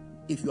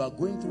 If you are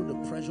going through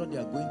the pressure they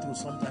are going through,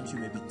 sometimes you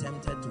may be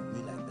tempted to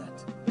be like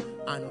that.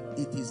 And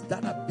it is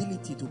that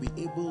ability to be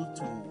able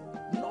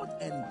to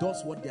not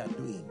endorse what they are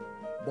doing,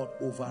 but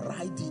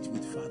override it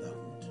with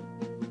fatherhood.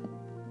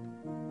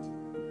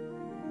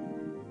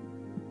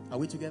 Are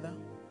we together?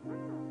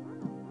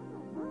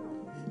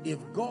 If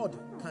God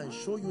can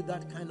show you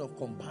that kind of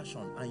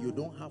compassion and you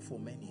don't have for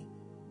many,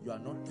 you are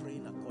not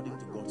praying according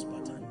to God's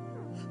pattern.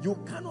 You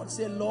cannot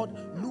say, Lord,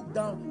 look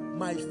down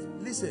my...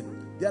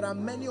 Listen, there are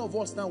many of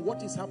us now,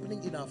 what is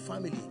happening in our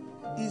family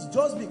is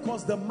just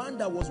because the man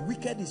that was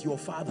wicked is your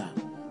father.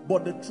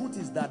 But the truth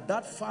is that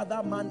that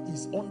father man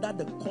is under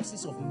the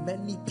curses of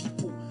many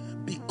people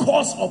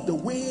because of the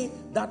way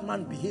that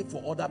man behaved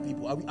for other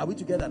people. Are we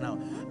together now?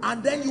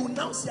 And then you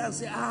now see and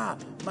say,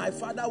 my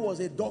father was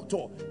a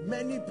doctor.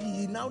 Many people,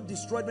 he now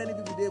destroyed many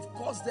people. They've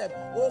caused them.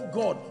 Oh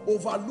God,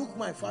 overlook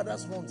my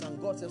father's wrongs. And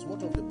God says,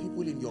 what of the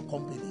people in your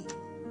company?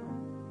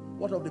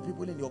 What of the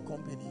people in your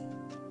company?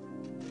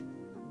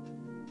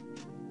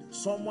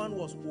 Someone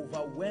was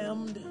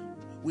overwhelmed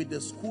with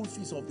the school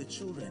fees of the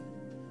children,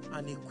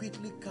 and he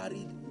quickly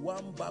carried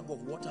one bag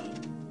of water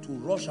to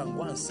rush and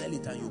go and sell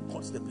it, and you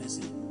caught the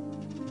person.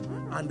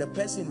 And the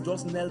person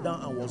just knelt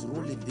down and was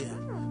rolling there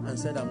and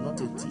said, I'm not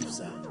a thief,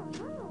 sir.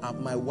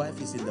 My wife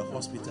is in the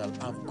hospital.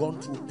 I've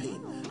gone through pain.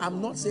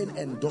 I'm not saying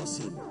endorse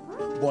him,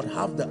 but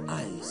have the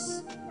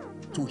eyes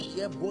to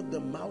hear both the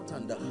mouth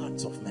and the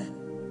hearts of men.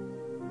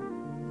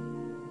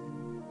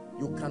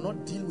 You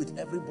cannot deal with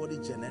everybody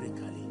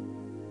generically.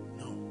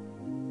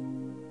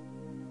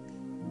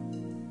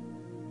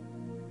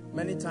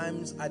 Many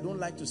times, I don't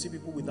like to see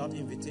people without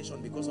invitation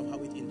because of how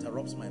it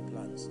interrupts my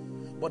plans.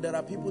 But there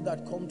are people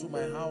that come to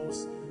my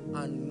house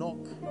and knock,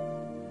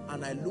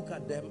 and I look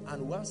at them,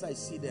 and once I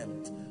see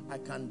them, I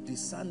can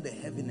discern the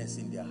heaviness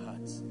in their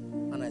hearts.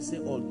 And I say,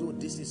 although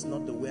this is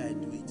not the way I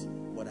do it,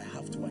 but I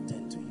have to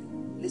attend to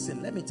you.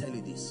 Listen, let me tell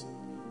you this.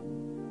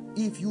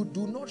 If you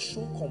do not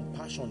show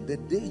compassion, the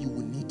day you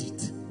will need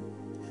it,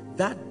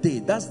 that day,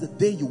 that's the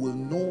day you will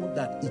know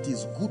that it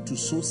is good to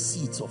sow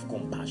seeds of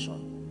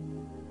compassion.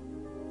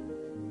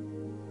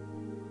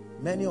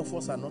 Many of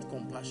us are not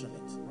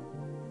compassionate.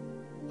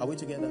 Are we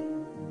together?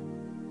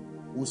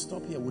 We'll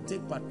stop here. We'll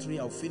take part 3.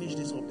 I'll finish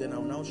this up. Then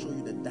I'll now show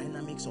you the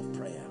dynamics of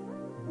prayer.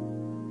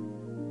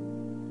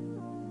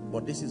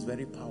 But this is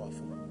very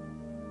powerful.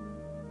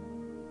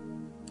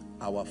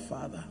 Our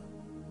Father,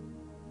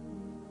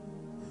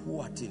 who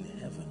art in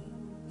heaven,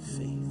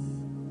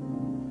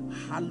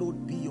 faith.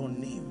 Hallowed be your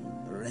name,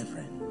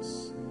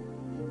 reverence.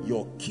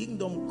 Your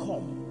kingdom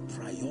come,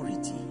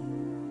 priority.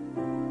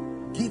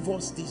 Give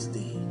us this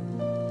day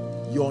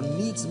your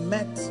needs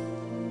met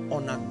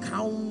on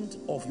account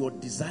of your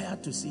desire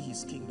to see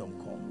his kingdom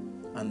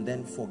come. And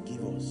then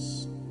forgive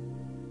us.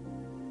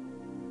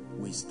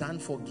 We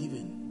stand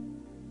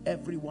forgiven,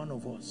 every one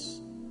of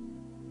us,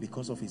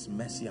 because of his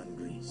mercy and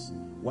grace.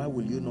 Why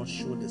will you not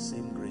show the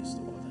same grace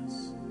to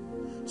others?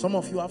 Some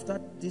of you, after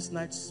this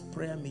night's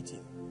prayer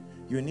meeting,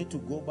 you need to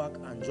go back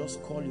and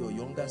just call your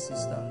younger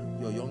sister,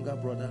 your younger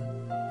brother,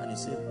 and you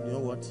say, you know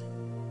what,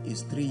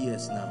 it's 3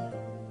 years now,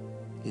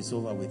 it's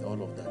over with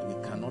all of that. We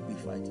cannot be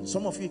fighting.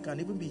 Some of you can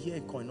even be here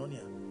in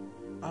Koinonia.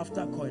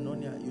 After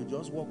Koinonia, you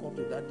just walk up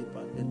to that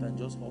department and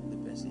just hug the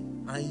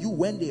person. And you,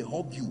 when they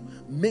hug you,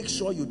 make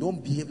sure you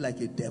don't behave like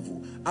a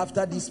devil.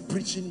 After this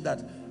preaching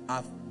that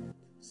I've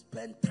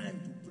spent time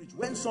to preach,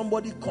 when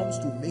somebody comes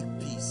to make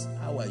peace,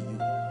 how are you?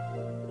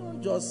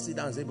 Don't just sit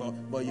down and say,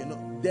 but you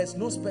know, there's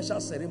no special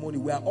ceremony.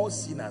 We are all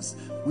sinners.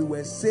 We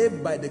were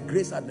saved by the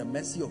grace and the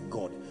mercy of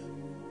God.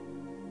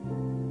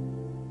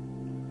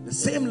 The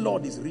same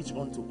Lord is rich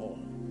unto all.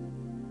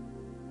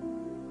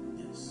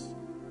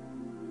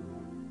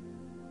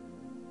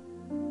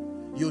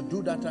 You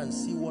do that and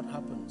see what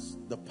happens.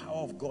 The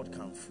power of God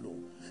can flow.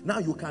 Now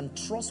you can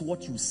trust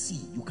what you see.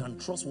 You can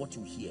trust what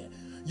you hear.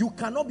 You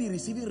cannot be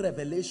receiving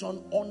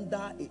revelation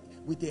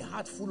with a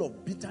heart full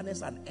of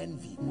bitterness and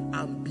envy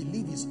and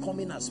believe it's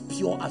coming as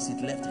pure as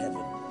it left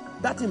heaven.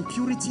 That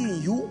impurity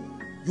in you,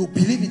 you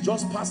believe it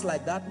just passed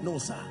like that? No,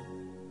 sir.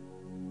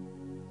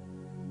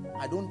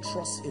 I don't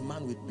trust a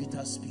man with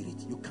bitter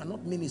spirit. You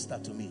cannot minister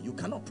to me. You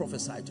cannot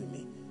prophesy to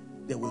me.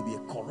 There will be a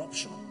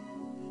corruption.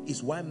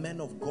 Is why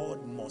men of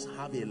God must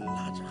have a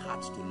large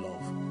heart to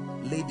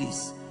love.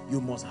 Ladies,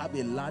 you must have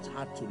a large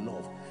heart to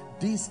love.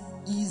 This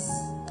is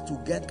to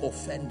get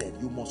offended.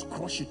 You must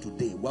crush it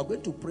today. We are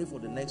going to pray for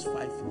the next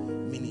 5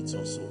 minutes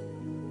or so.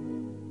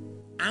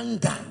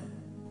 Anger,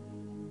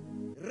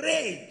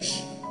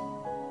 rage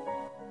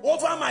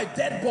over my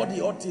dead body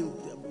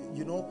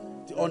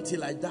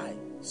until I die.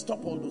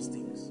 Stop all those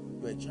things.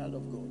 You're a child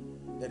of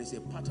God. There is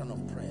a pattern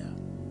of prayer,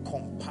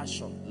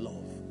 compassion,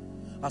 love.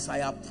 As I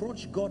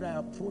approach God, I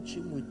approach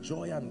him with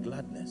joy and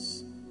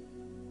gladness.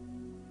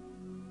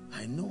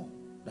 I know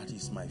that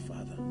he's my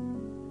Father.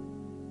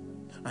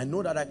 I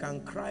know that I can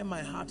cry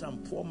my heart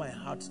and pour my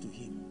heart to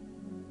him.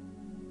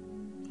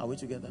 Are we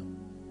together?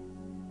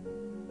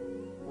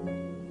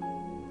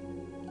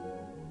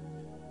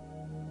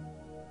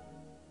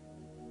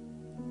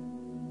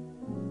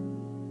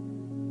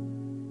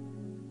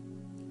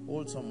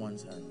 Hold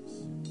someone's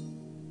hands.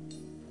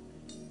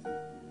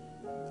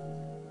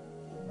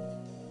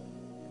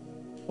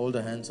 Hold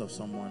the hands of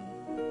someone.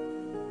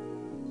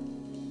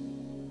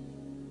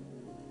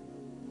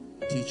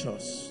 Teach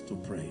us to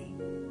pray.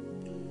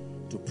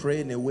 To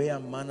pray in a way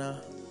and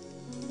manner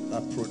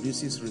that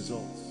produces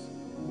results.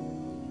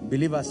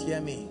 Believers,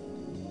 hear me.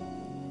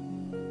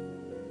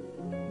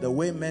 The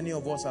way many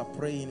of us are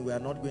praying, we are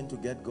not going to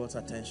get God's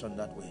attention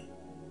that way.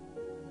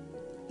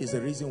 It's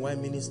the reason why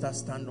ministers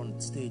stand on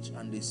stage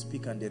and they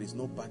speak and there is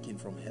no backing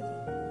from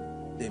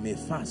heaven. They may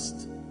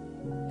fast,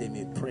 they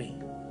may pray,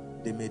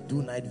 they may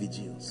do night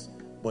vigils,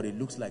 but it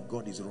looks like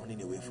God is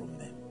running away from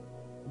them.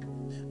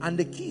 And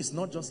the key is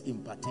not just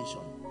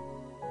impartation.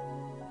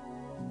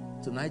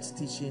 Tonight's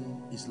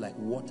teaching is like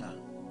water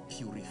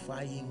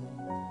purifying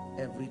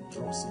every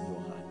dross in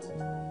your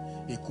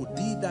heart. It could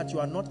be that you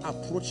are not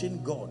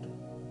approaching God.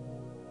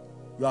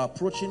 You are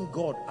approaching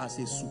God as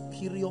a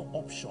superior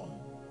option.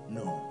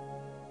 No.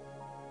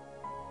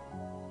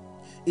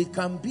 It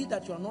can be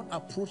that you are not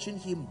approaching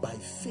him by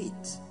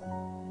faith.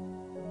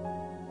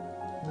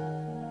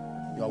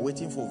 You are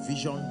waiting for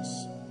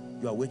visions.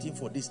 You are waiting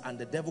for this, and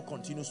the devil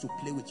continues to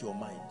play with your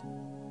mind.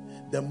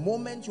 The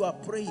moment you are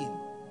praying,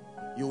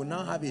 you will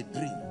now have a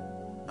dream,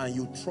 and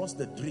you trust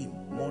the dream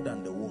more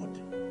than the word.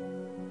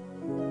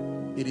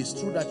 It is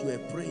true that you are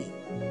praying,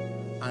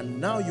 and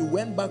now you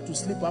went back to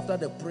sleep after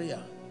the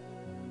prayer,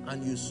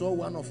 and you saw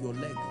one of your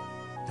legs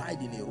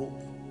tied in a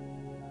rope.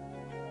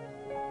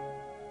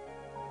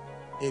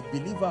 A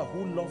believer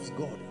who loves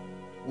God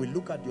will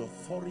look at the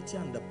authority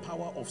and the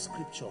power of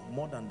scripture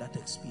more than that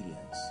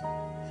experience.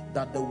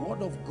 That the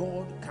word of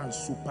God can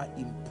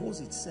superimpose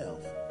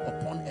itself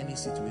upon any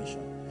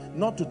situation.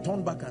 Not to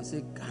turn back and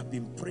say, I've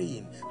been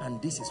praying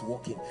and this is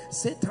working.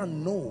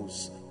 Satan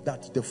knows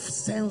that the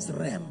sense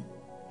realm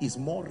is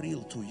more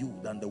real to you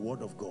than the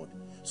word of God.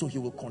 So he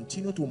will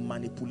continue to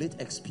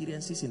manipulate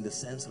experiences in the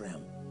sense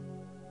realm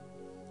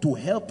to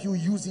help you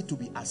use it to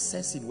be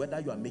assessing whether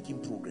you are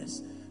making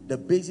progress. The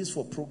basis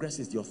for progress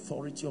is the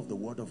authority of the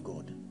word of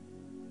God,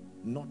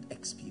 not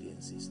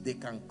experiences. They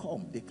can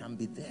come, they can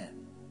be there,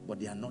 but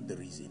they are not the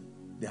reason.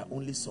 They are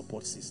only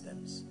support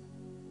systems.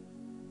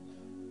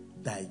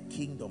 Thy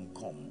kingdom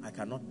come. I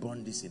cannot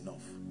burn this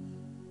enough.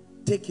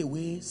 Take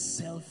away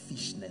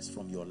selfishness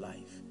from your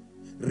life.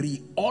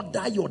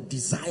 Reorder your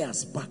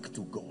desires back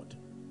to God.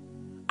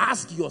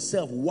 Ask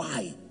yourself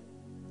why.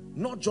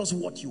 Not just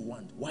what you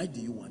want. Why do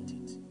you want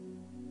it?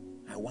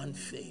 I want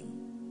fame.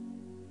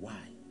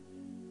 Why?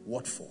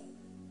 What for?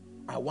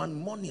 I want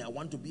money. I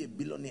want to be a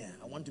billionaire.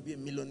 I want to be a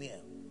millionaire.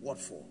 What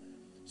for?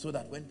 So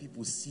that when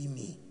people see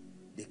me,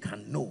 they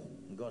can know.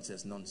 And God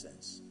says,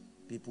 nonsense.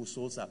 People's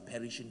souls are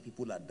perishing.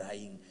 People are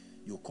dying.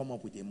 You come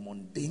up with a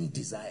mundane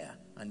desire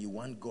and you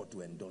want God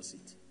to endorse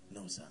it.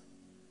 No, sir.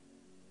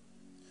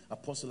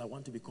 Apostle, I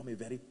want to become a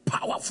very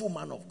powerful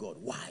man of God.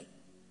 Why?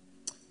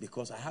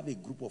 Because I have a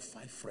group of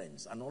 5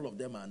 friends and all of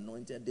them are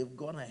anointed. They've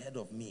gone ahead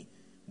of me.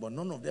 But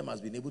none of them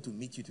has been able to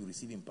meet you to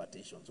receive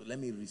impartation. So let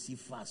me receive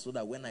fast so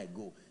that when I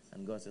go,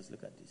 and God says,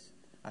 look at this.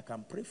 I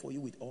can pray for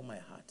you with all my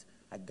heart.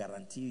 I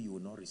guarantee you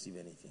will not receive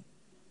anything.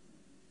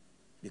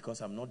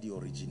 Because I'm not the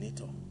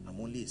originator.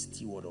 I'm only a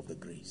steward of the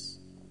grace.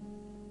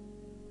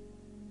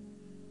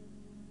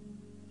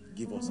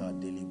 Give us our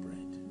daily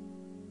bread.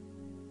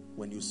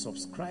 When you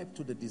subscribe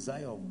to the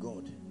desire of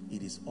God,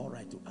 it is all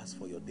right to ask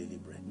for your daily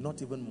bread.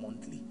 Not even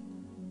monthly.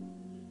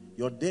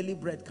 Your daily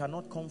bread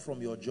cannot come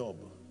from your job.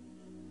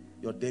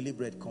 Your daily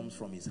bread comes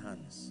from his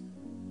hands.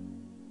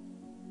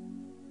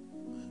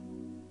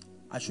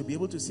 I should be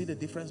able to see the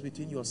difference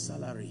between your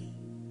salary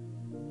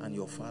and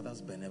your father's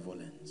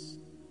benevolence.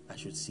 I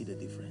should see the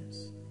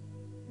difference.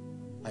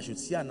 I should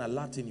see an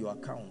alert in your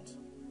account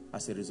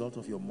as a result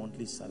of your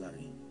monthly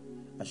salary.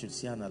 I should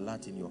see an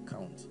alert in your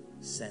account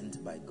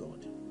sent by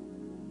God.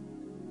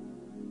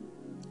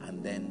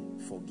 And then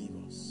forgive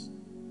us.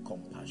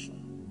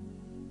 Compassion.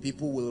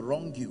 People will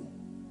wrong you.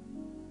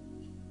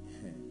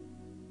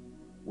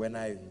 When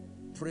I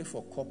pray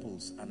for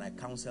couples and I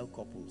counsel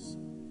couples,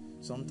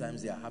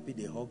 sometimes they are happy,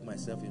 they hug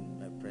myself in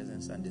my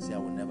presence and they say, I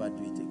will never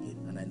do it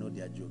again. And I know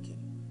they are joking.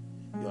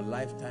 Your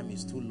lifetime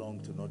is too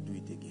long to not do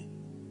it again.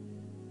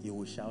 You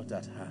will shout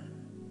at her.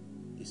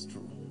 It's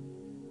true.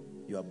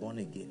 You are born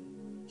again.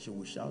 She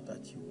will shout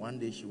at you. One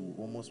day she will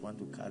almost want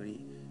to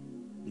carry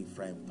the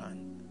frying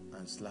pan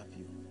and slap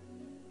you.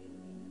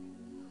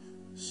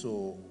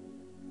 So,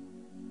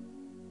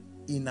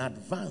 in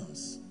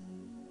advance,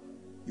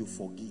 you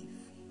forgive.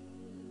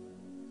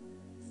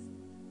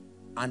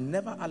 And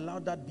never allow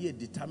that be a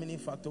determining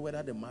factor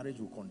whether the marriage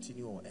will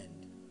continue or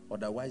end.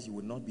 Otherwise, you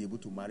will not be able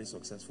to marry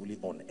successfully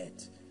on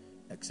earth.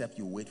 Except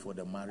you wait for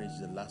the marriage,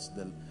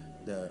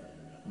 the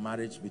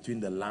marriage between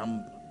the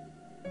Lamb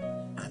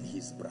and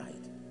his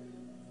bride.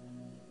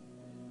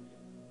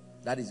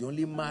 That is the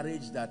only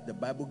marriage that the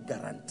Bible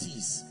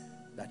guarantees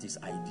that is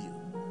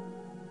ideal.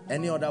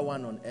 Any other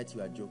one on earth,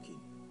 you are joking.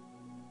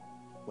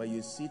 When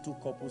you see 2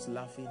 couples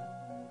laughing,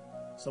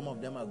 some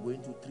of them are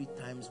going through 3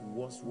 times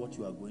worse what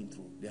you are going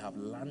through. They have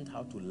learned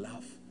how to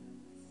laugh,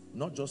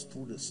 not just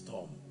through the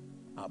storm,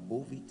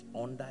 above it,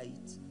 under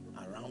it,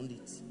 around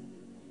it.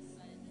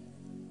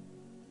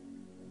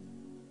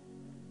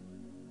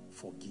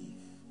 Forgive.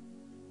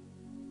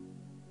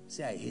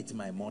 Say, I hate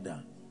my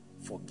mother.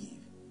 Forgive.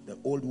 The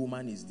old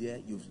woman is there.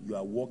 You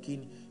are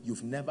walking.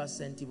 You've never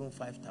sent even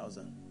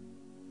 5,000.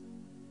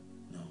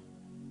 No.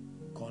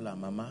 Call her,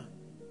 Mama.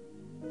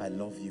 I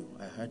love you.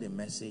 I heard a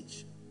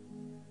message.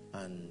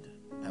 And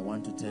I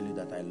want to tell you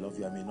that I love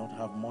you. I may not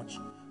have much.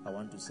 I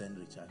want to send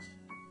recharge.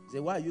 Say,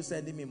 why are you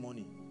sending me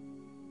money?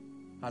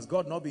 Has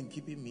God not been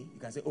keeping me? You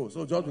can say, oh,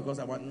 so just because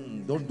I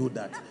want, don't do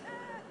that.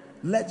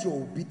 Let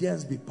your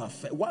obedience be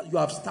perfect. What you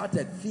have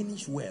started,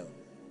 finish well.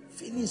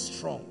 Finish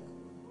strong.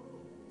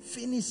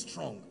 Finish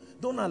strong.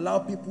 Don't allow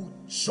people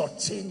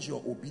shortchange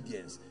your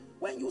obedience.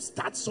 When you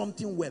start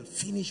something well,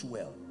 finish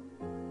well.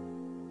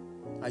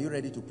 Are you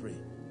ready to pray?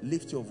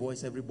 Lift your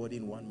voice, everybody,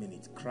 in 1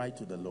 minute. Cry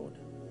to the Lord.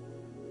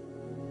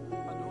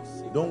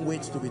 Don't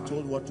wait to be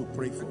told what to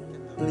pray for.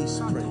 Please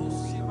pray.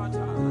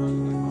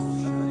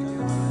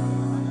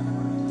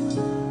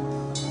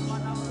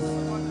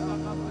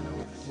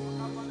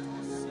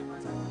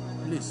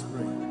 Please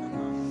pray.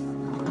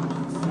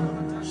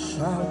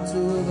 Shout to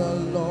the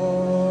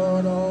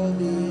Lord, all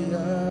the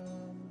earth.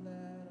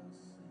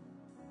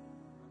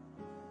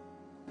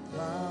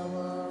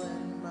 Power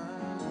and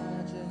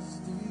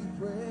majesty,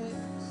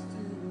 praise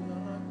to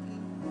the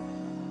King.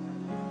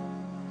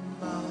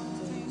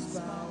 Mountains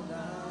bow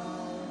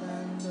down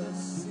and the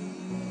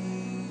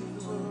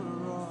seas will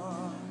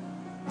roar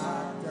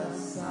at the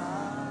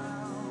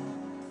sound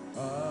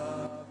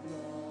of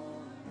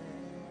your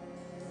name.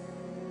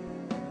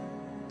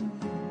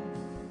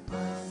 I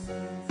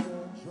sing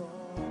for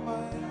joy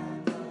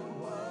at the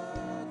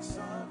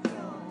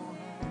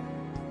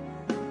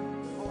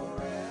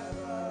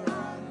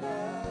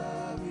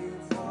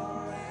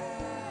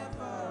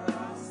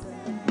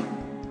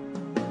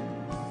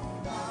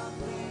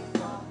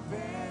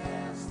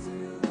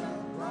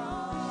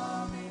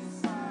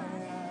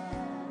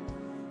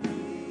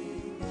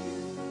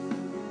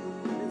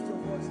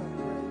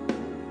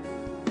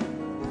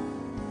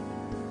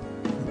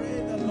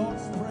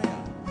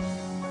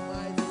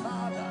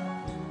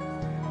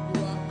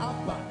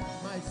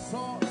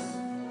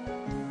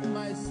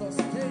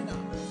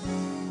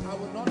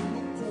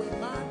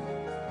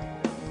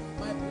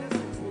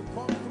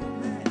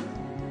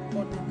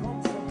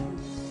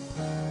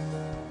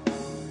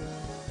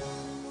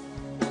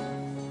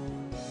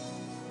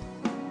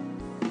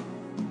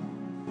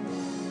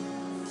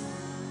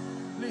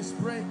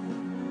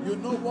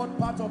know what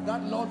part of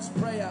that Lord's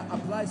Prayer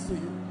applies to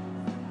you.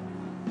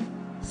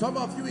 Some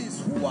of you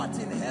is who art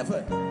in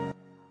heaven.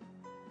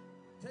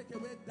 Take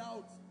away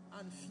doubt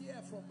and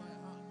fear from my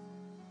heart.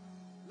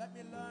 Let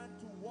me learn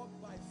to walk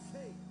by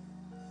faith.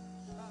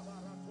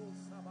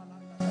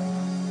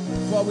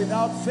 For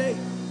without faith,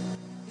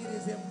 it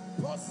is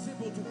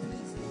impossible to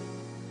please him.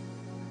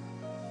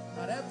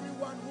 That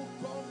everyone who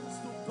comes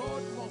to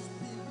God must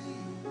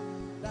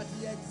believe that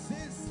he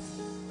exists,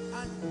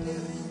 and a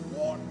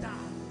rewarder.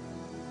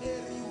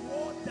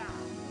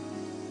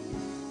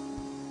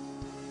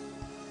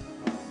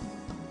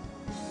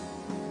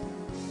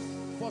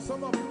 For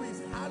some of you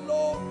is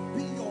hallowed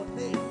be your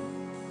name.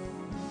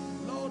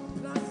 Lord,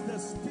 plant the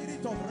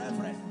spirit of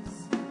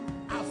reverence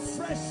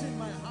afresh in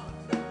my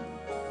heart,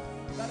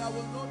 that I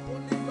will not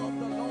only love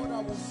the Lord,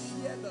 I will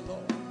fear the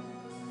Lord.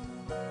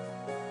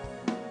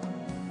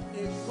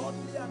 A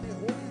godly and a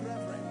holy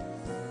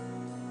reverence.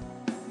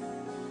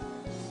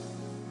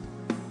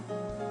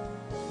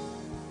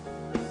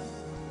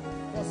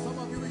 For some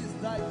of you is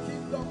thy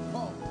kingdom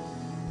come,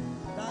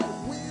 thy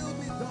will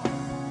be done.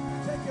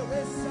 Take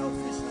away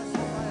selfishness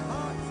from my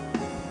heart.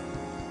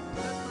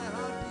 Let my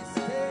heart be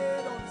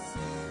stayed on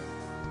seeing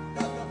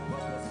that the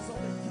purposes of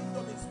the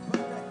kingdom is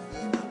perfect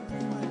in and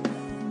through my life.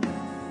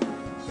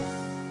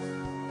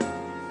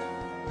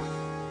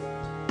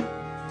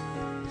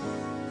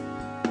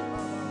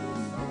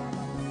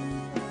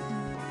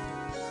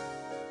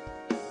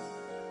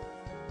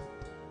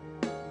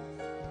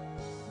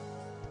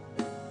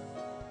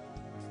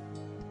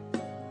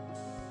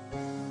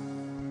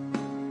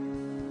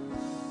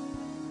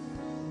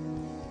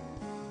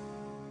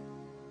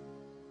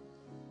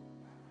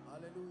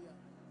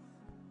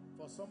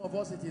 Some of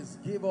us, it is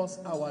give us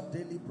our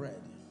daily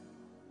bread.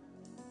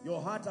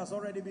 Your heart has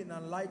already been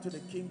aligned to the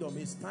kingdom.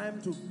 It's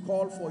time to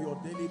call for your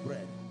daily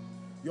bread.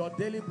 Your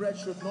daily bread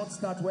should not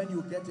start when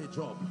you get a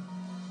job.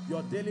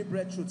 Your daily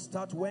bread should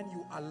start when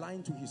you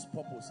align to his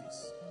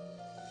purposes.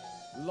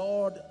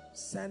 Lord,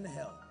 send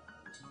help.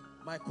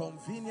 My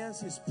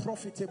convenience is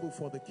profitable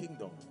for the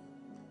kingdom.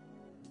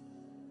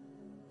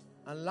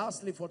 And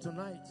lastly for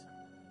tonight,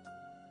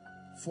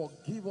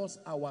 forgive us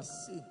our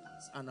sins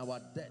and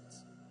our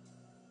debts.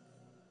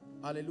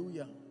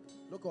 Hallelujah.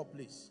 Look up,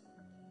 please.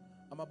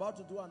 I'm about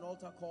to do an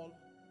altar call.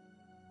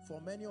 For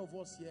many of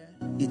us here,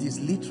 it is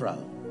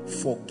literal.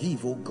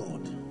 Forgive, oh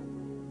God.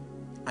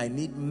 I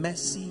need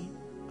mercy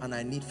and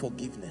I need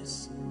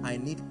forgiveness. I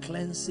need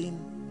cleansing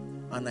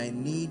and I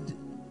need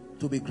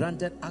to be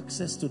granted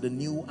access to the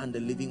new and the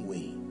living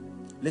way.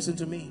 Listen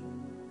to me.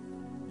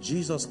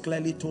 Jesus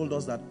clearly told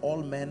us that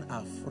all men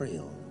are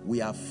frail.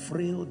 We are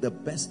frail. The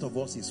best of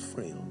us is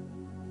frail.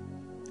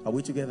 Are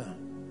we together?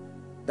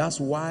 That's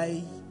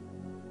why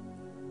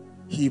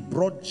he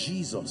brought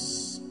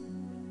Jesus.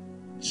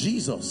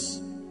 Jesus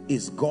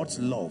is God's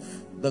love.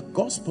 The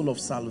gospel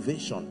of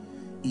salvation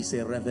is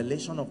a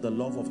revelation of the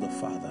love of the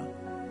Father.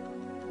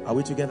 Are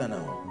we together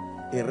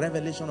now? A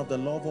revelation of the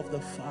love of the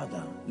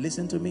Father.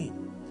 Listen to me.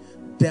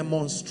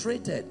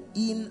 Demonstrated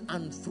in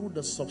and through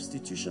the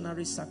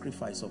substitutionary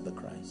sacrifice of the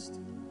Christ.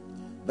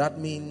 That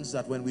means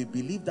that when we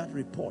believe that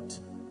report,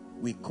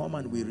 we come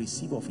and we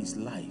receive of his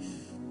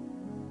life.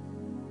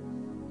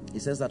 He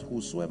says that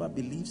whosoever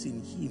believes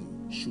in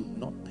him should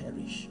not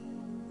perish,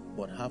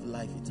 but have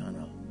life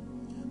eternal.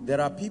 There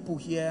are people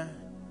here,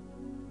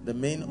 the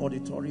main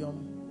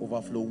auditorium,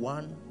 overflow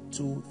 1,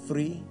 2,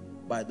 3,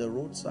 by the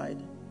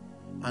roadside,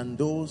 and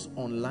those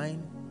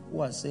online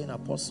who are saying,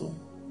 Apostle,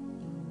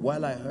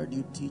 while I heard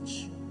you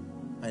teach,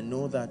 I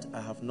know that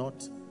I have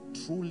not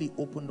truly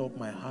opened up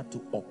my heart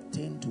to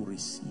obtain, to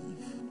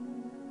receive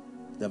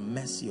the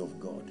mercy of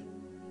God.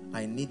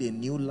 I need a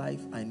new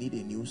life. I need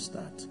a new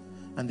start.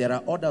 And there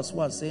are others who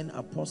are saying,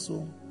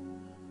 Apostle,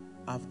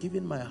 I've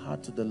given my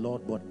heart to the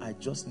Lord, but I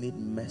just need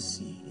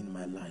mercy in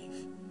my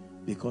life.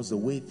 Because the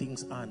way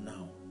things are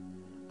now,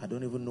 I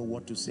don't even know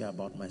what to say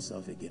about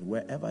myself again.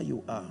 Wherever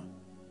you are,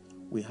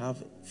 we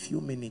have a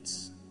few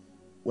minutes.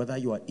 Whether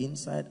you are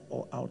inside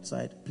or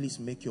outside, please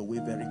make your way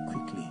very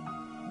quickly.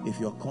 If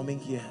you're coming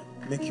here,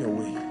 make your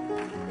way.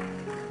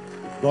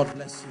 God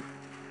bless you.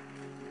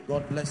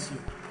 God bless you.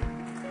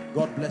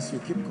 God bless you.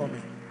 Keep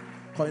coming.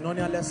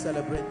 Koinonia, let's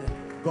celebrate them.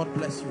 God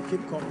bless you.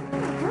 Keep coming.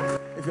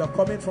 If you're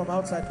coming from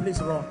outside,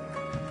 please run.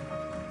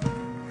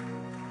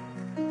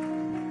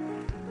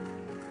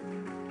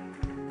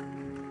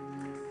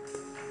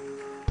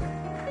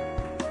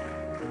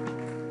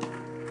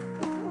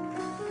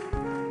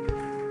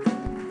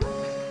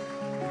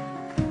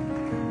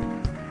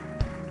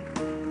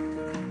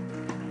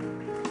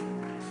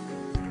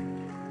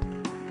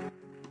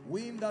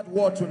 Win that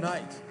war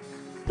tonight.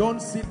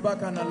 Don't sit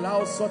back and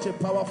allow such a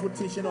powerful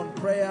teaching on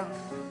prayer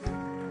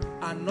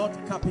and not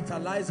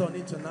capitalize on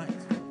it tonight.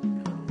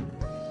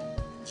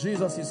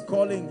 Jesus is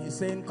calling. He's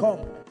saying, come.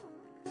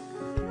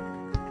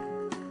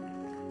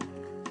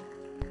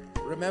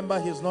 Remember,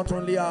 he's not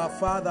only our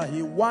Father,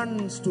 he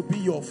wants to be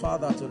your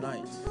Father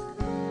tonight.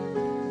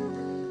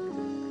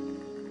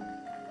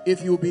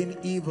 If you've been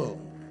evil,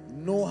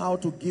 know how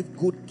to give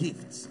good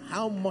gifts.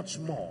 How much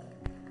more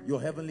Your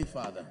Heavenly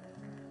Father.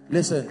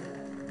 Listen,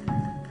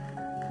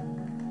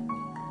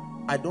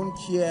 I don't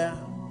care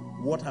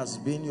what has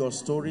been your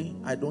story.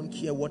 I don't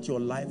care what your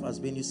life has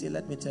been. You see,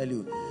 let me tell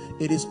you,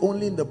 it is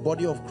only in the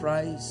body of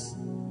Christ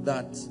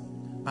that,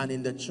 and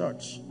in the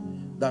church,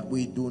 that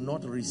we do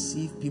not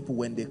receive people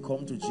when they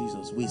come to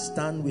Jesus. We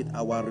stand with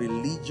our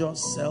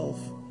religious self.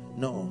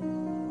 No.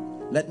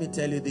 Let me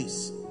tell you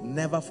this.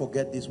 Never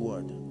forget this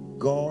word.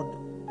 God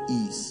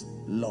is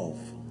love.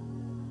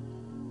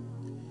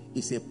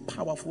 It's a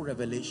powerful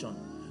revelation.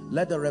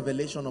 Let the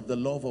revelation of the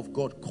love of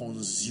God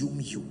consume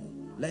you.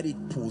 Let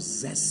it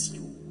possess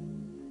you.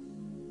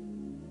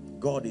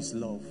 God is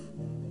love.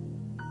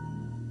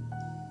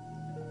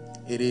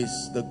 It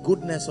is the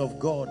goodness of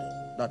God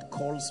that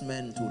calls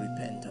men to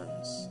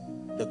repentance.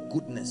 The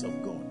goodness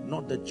of God,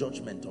 not the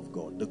judgment of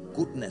God. The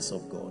goodness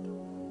of God.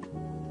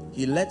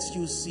 He lets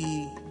you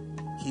see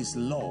his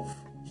love,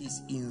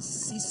 his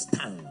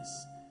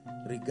insistence,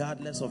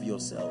 regardless of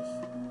yourself.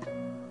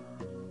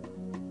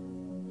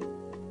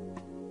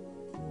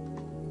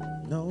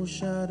 No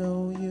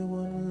shadow you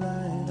won't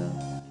light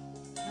up.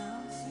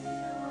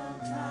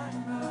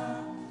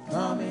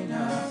 Coming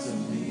after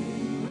me.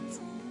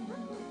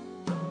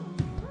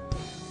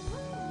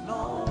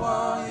 No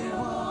wall you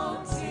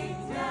won't take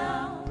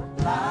down,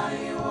 lie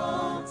you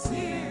won't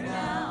tear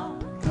down,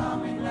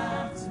 coming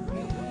after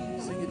me.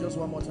 Sing it just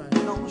one more time.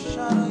 No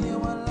shadow you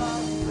won't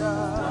light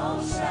up.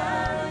 No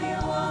shadow you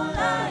won't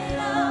light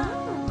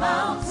up.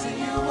 Mountain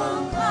you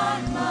won't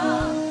climb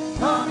up,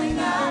 coming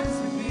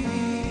after me.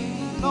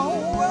 No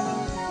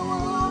wall you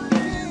won't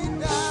take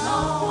down. No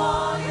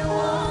wall you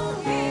won't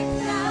take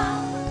down,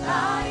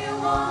 lie you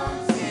won't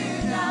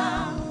tear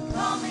down,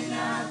 coming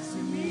after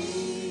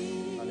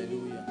me.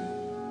 Hallelujah.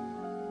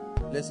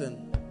 Listen,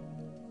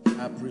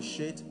 I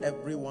appreciate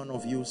every one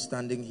of you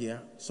standing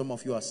here. Some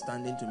of you are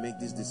standing to make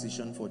this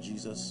decision for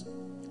Jesus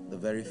the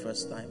very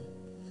first time.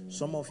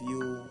 Some of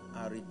you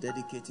are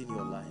rededicating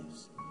your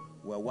lives.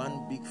 We're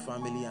one big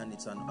family and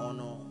it's an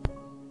honor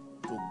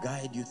to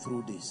guide you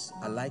through this.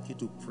 I'd like you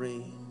to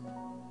pray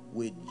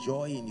with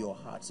joy in your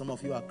heart. Some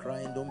of you are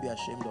crying. Don't be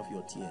ashamed of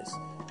your tears.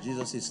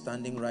 Jesus is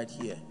standing right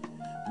here.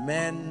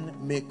 Men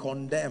may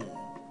condemn.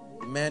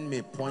 Men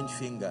may point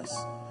fingers.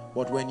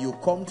 But when you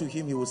come to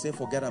him, he will say,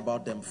 forget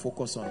about them.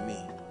 Focus on me.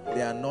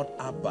 They are not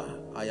Abba.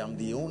 I am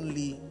the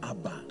only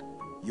Abba,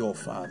 your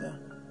Father.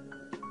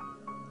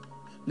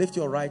 Lift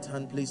your right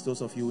hand, please,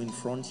 those of you in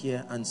front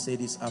here, and say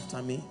this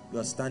after me. You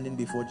are standing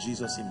before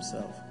Jesus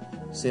himself.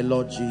 Say,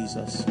 Lord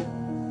Jesus.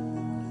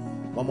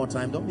 One more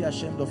time. Don't be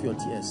ashamed of your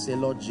tears. Say,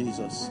 Lord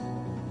Jesus,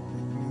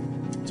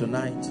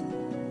 tonight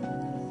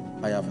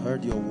I have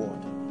heard your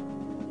word.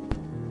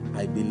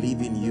 I believe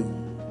in you.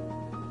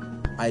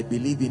 I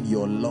believe in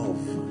your love.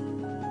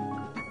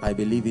 I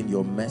believe in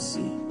your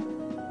mercy.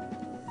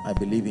 I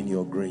believe in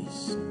your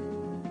grace.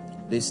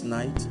 This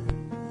night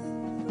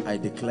I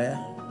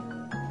declare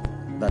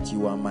that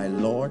you are my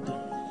Lord,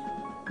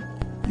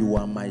 you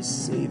are my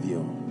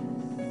Savior,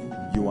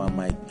 you are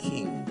my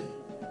King.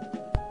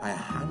 I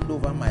hand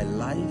over my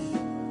life,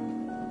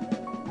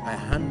 I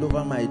hand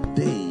over my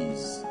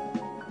days,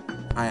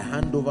 I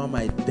hand over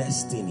my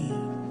destiny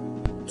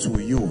to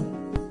you,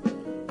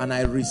 and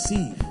I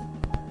receive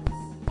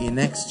in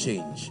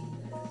exchange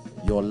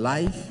your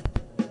life,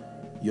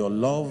 your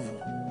love,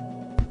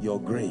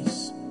 your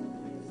grace.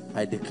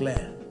 I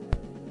declare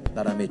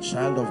that I'm a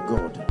child of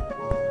God,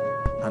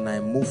 and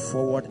I move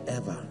forward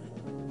ever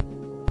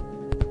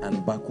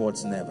and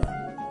backwards never.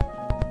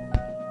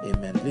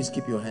 Amen. Please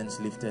keep your hands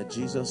lifted.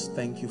 Jesus,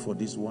 thank you for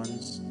these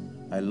ones.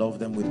 I love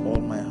them with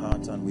all my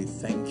heart, and we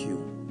thank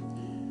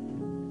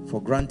you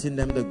for granting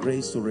them the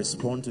grace to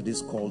respond to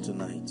this call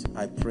tonight.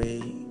 I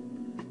pray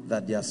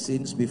that their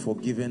sins be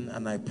forgiven,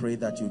 and I pray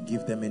that you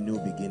give them a new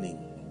beginning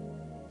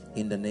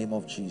in the name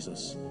of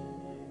Jesus.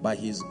 By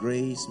his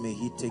grace, may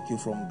he take you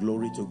from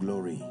glory to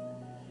glory.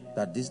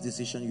 That this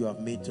decision you have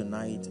made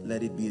tonight,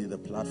 let it be the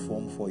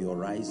platform for your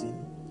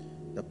rising,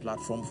 the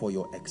platform for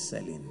your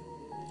excelling.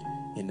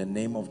 In the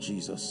name of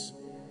Jesus,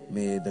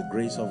 may the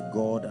grace of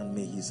God and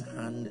may his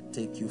hand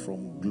take you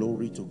from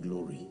glory to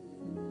glory.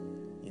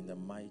 In the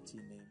mighty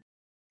name.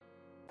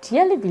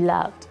 Dearly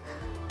beloved,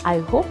 I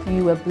hope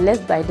you were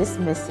blessed by this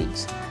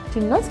message.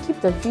 Do not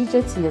keep the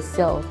video to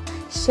yourself.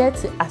 Share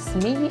to as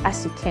many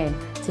as you can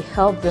to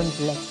help them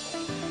bless.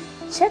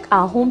 Check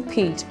our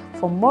homepage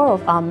for more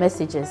of our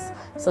messages.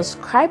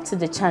 Subscribe to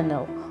the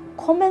channel,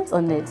 comment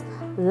on it,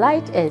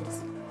 like it.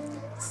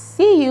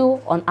 See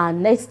you on our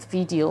next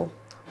video.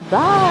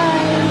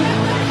 Bye.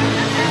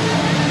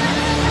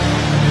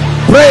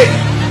 Pray,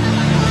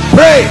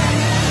 pray,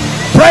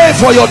 pray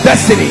for your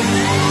destiny.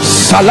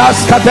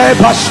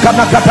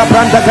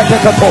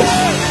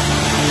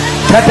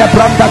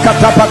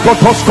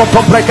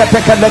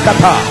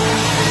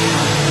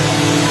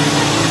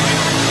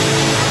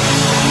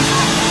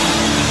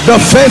 The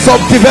phase of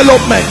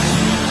development.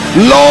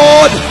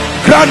 Lord,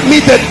 grant me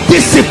the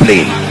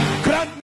discipline